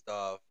coke and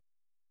stuff,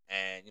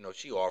 and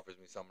she offers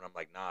me something. I'm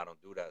like, nah, I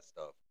don't do that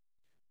stuff.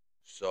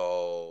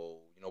 So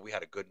we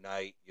had a good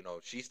night.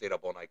 She stayed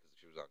up all night because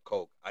she was on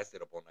coke. I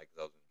stayed up all night because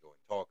I was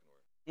enjoying talking to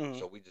her. Hmm.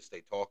 So we just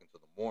stayed talking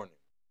till the morning.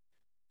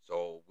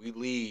 So we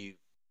leave.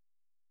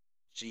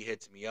 She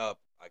hits me up.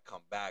 I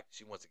come back.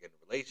 She wants to get in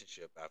a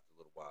relationship after a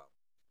little while.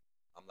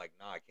 I'm like,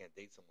 nah, I can't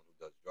date someone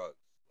who does drugs.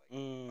 Like,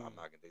 I'm Mm.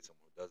 not gonna date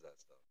someone who does that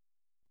stuff.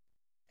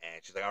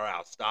 And she's like, all right,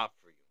 I'll stop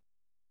for you.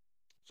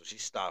 So she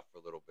stopped for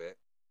a little bit,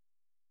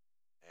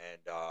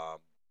 and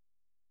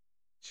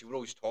she would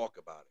always talk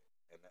about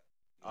it, and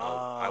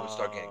I would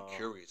start getting Oh.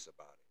 curious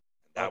about it,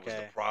 and that was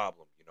the Okay.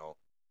 problem.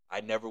 I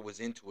never was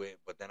into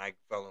it, but then I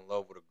fell in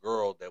love with a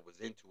girl that was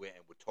into it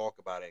and would talk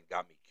about it and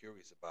got me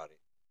curious about it.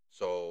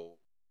 So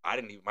I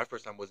didn't even. My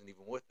first time wasn't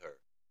even with her.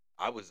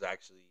 I was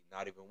actually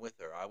not even with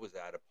her. I was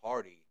at a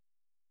party,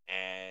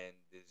 and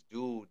this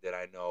dude that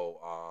I know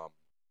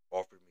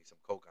offered me some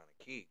coke on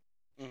a key,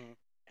 Hmm.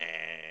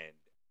 and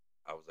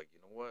I was like, you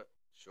know what?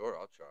 Sure,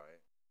 I'll try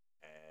it,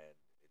 and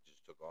it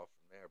just took off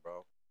from there,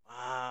 bro.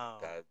 Wow.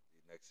 That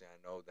the next thing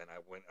I know, then I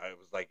went. It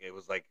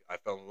was like I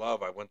fell in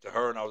love. I went to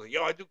her and I was like,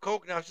 "Yo, I do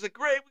coke now." She's like,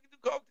 "Great, we can do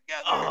coke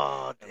together,"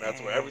 Oh and that's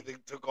where dang.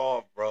 everything took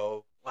off,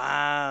 bro.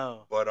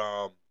 Wow. But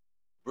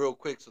real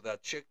quick, so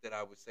that chick that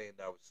I was saying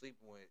that I was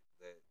sleeping with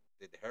that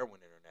did the heroin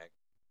in her neck.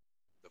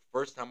 The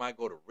first time I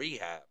go to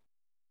rehab,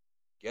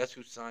 guess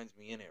who signs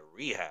me in at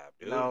rehab,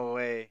 dude? No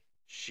way.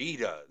 She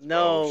does, bro.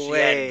 No She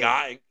had way.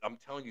 gotten. I'm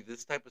telling you,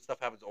 this type of stuff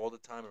happens all the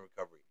time in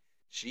recovery.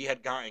 She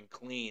had gotten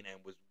clean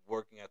and was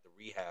working at the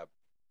rehab,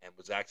 and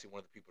was actually one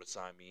of the people to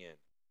sign me in.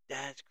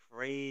 That's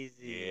crazy.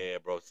 Yeah,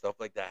 bro, stuff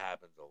like that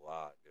happens a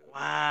lot, dude.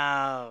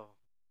 Wow.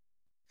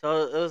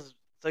 So it was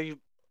so you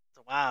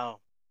so wow.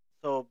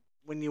 So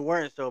when you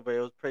weren't sober,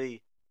 it was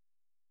crazy,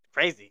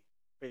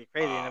 pretty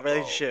crazy in a Ah, bro.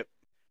 relationship.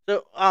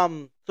 So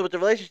with the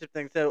relationship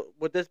thing, so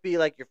would this be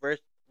like your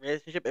first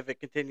relationship if it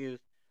continues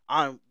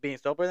on being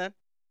sober then?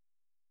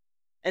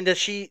 And does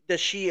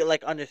she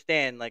like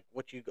understand like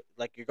what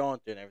like you're going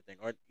through and everything,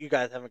 or you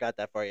guys haven't got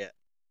that far yet?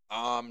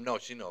 No,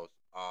 she knows.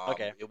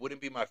 Okay. It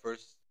wouldn't be my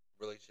first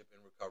relationship in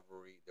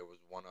recovery. There was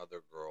one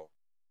other girl.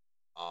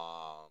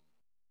 Um,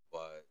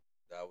 but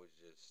that was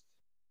just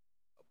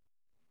a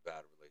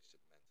bad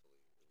relationship mentally.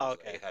 It was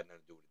Okay. it had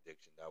nothing to do with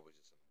addiction. That was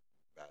just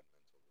a bad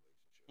mental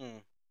relationship.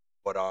 Mm.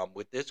 But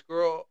with this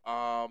girl,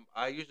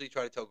 I usually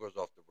try to tell girls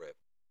off the rip.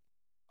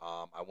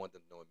 I want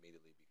them to know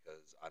immediately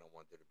because I don't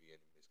want there to be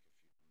any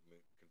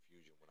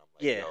confusion when I'm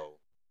like, Yeah. yo,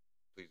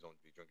 please don't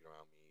be drinking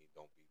around me.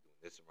 Don't be doing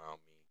this around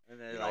me. And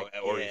they're You know, like,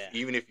 or if yeah,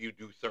 even if you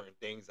do certain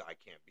things, I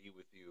can't be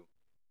with you.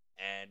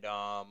 And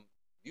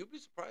you'd be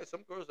surprised.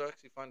 Some girls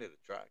actually find it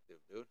attractive,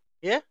 dude.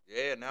 yeah.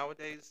 Yeah,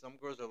 nowadays some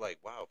girls are like,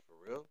 "Wow, for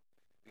real?"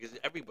 Because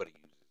everybody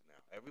uses now.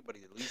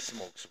 Everybody at least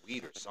smokes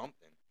weed or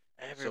something.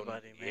 So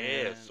Everybody,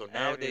 yeah, man, so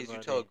nowadays you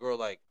tell a everybody. girl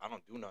like, "I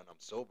don't do nothing. I'm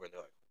sober," and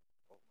they're like,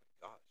 "Oh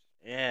my gosh,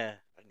 Yeah.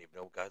 I didn't even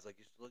know guys like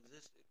you still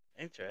existed."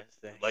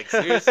 Interesting. Like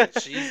seriously,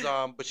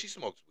 but she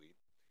smokes weed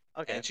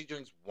Okay. and she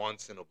drinks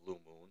once in a blue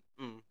moon.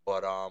 Mm.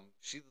 But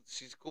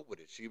she's cool with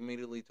it. She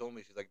immediately told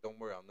me she's like, "Don't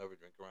worry, I'll never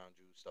drink around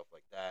you," stuff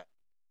like that.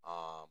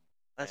 Um,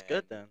 That's and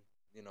good then.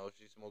 you know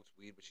she smokes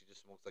weed, but she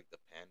just smokes like the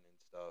pen and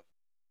stuff.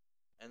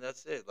 And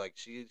that's it. Like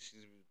she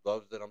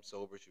loves that I'm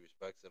sober. She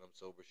respects that I'm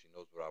sober. She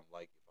knows what I'm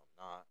like if I'm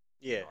not.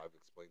 You Yeah. know, I've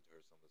explained to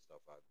her some of the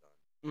stuff I've done,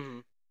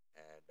 Mhm.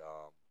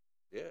 and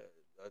yeah,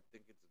 I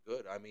think it's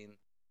good. I mean,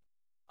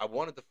 I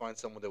wanted to find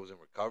someone that was in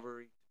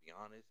recovery. To be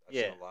honest, I've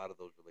seen Yeah. a lot of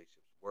those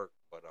relationships work,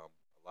 but a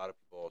lot of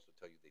people also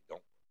tell you they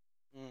don't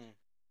work. Mm.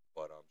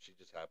 But she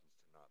just happens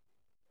to not be.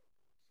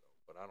 So,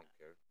 but I don't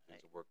care.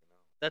 Things Hey, are working out.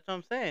 that's what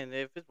I'm saying.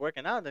 If it's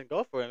working out, then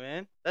go for it,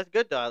 man. That's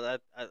good, though.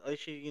 At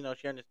least she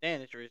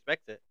understands and she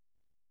respects it.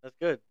 That's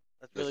good.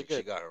 That's really Listen,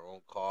 she good. got her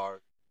own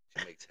car.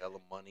 She makes hella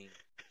money.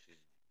 She's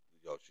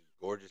she's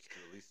gorgeous to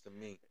at least to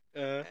me.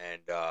 Uh,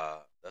 And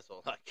that's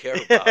all I care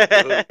about,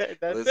 dude.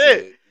 that's it.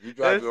 Listen, you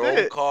drive That's your own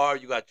it. car,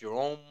 you got your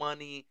own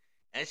money,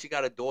 and she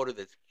got a daughter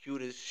that's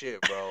cute as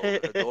shit, bro.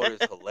 Her daughter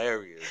is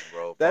hilarious,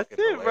 bro. That's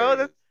Fucking it, bro.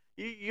 hilarious.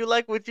 You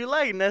like what you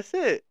like, and that's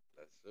it.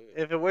 That's it.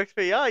 If it works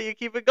for y'all, you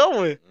keep it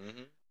going.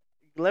 Hmm.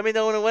 Let me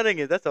know when the wedding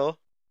is. That's all.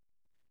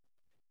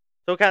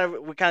 So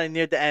we kind of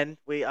neared the end.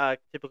 We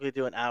typically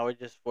do an hour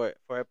just for it,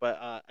 but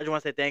I just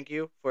want to say thank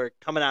you for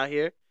coming out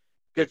here.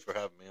 Good Thanks for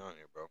having me on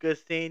here, bro. good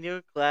seeing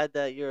you. Glad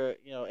that you're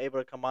able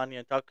to come on here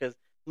and talk because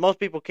most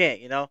people can't.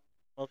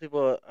 Most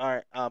people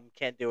aren't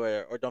can't do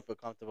it or don't feel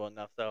comfortable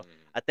enough. So Hmm.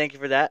 I thank you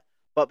for that.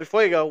 But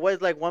before you go, what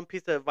is like one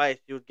piece of advice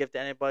you would give to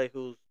anybody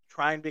who's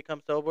trying to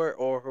become sober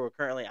or who are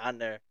currently on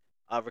their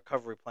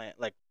recovery plan,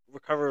 like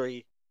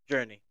recovery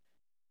journey?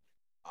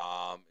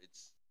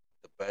 It's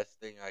the best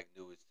thing I can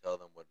do is tell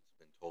them what's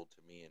been told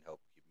to me and help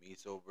keep me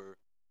sober.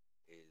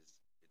 Is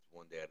it's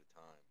one day at a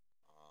time.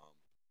 Um,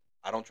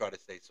 I don't try to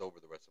stay sober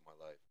the rest of my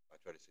life. I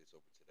try to stay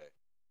sober today.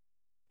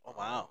 Oh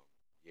wow. Um,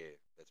 yeah,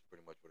 that's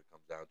pretty much what it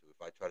comes down to. If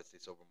I try to stay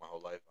sober my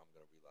whole life, I'm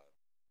gonna relapse.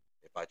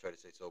 If I try to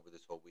stay sober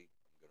this whole week,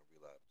 I'm gonna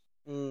relapse.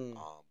 Mm,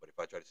 But if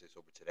I try to stay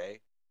sober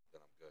today, then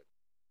I'm good.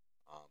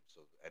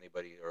 So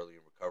anybody early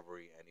in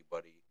recovery,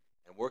 anybody,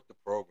 and work the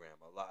program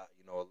a lot.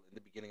 You know, in the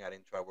beginning, I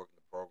didn't try working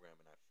the program,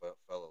 and I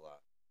fell a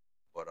lot.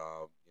 But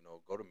you know,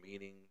 go to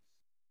meetings,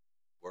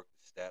 work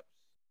the steps.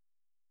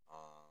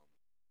 Um,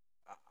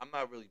 I'm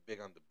not really big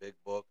on the big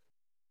book,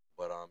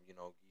 but you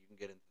know, you can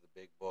get into the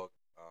big book.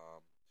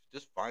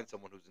 Just find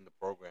someone who's in the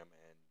program,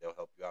 and they'll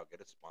help you out. Get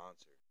a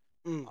sponsor.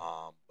 mm.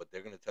 But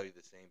they're gonna tell you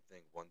the same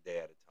thing one day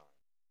at a time.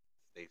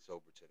 Stay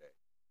sober today.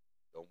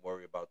 Don't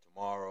worry about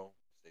tomorrow.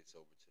 Stay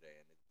sober today.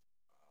 And it's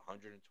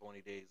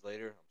 120 days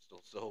later, I'm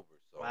still sober.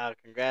 So Wow,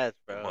 congrats,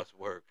 it bro. must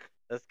work.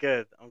 That's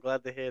good. I'm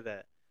glad to hear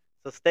that.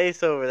 So stay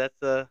sober. That's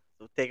so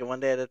take it one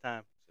day at a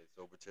time. Stay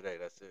sober today.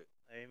 That's it.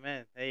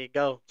 Amen. There you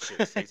go.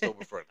 Shit, stay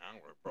sober for an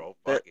hour, bro.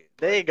 there, Fuck it.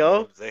 there you Like, you know what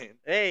go. I'm saying?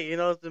 Hey,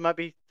 it might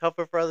be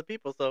tougher for other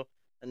people. So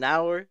an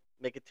hour,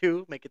 make it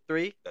two, make it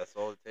three. That's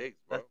all it takes,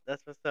 bro.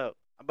 That's what's up.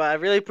 But I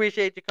really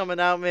appreciate you coming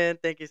out, man.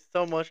 Thank you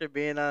so much for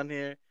being on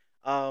here.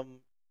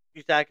 Um,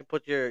 you said I can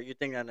put your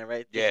thing on there,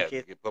 right? Just in Yeah, case.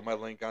 you can put my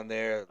link on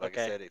there. Like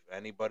I Okay. said, if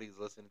anybody's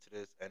listening to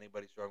this,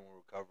 anybody struggling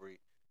with recovery,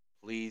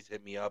 please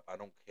hit me up. I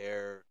don't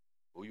care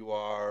who you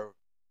are,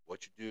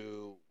 what you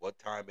do, what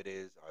time it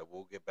is. I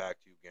will get back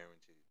to you,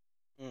 guaranteed.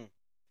 Mm.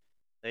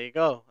 There you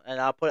go. And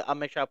I'll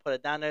make sure I put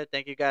it down there.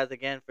 Thank you guys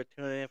again for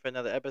tuning in for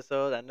another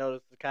episode. I know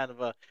this is kind of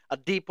a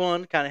deep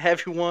one, kind of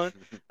heavy one.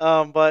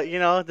 But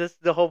this is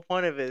the whole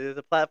point of it. It's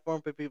a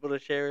platform for people to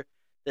share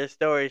their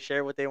stories,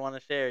 share what they want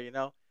to share.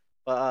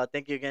 But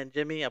thank you again,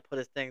 Jimmy. I'll put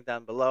his thing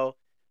down below.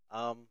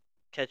 Um,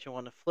 catch you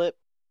on the flip.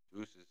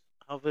 Deuces.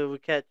 Hopefully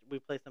we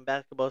play some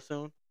basketball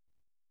soon.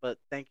 But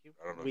thank you.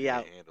 I don't know if We you can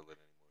out. handle it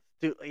anymore.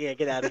 Yeah,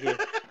 get out of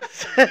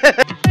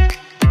here.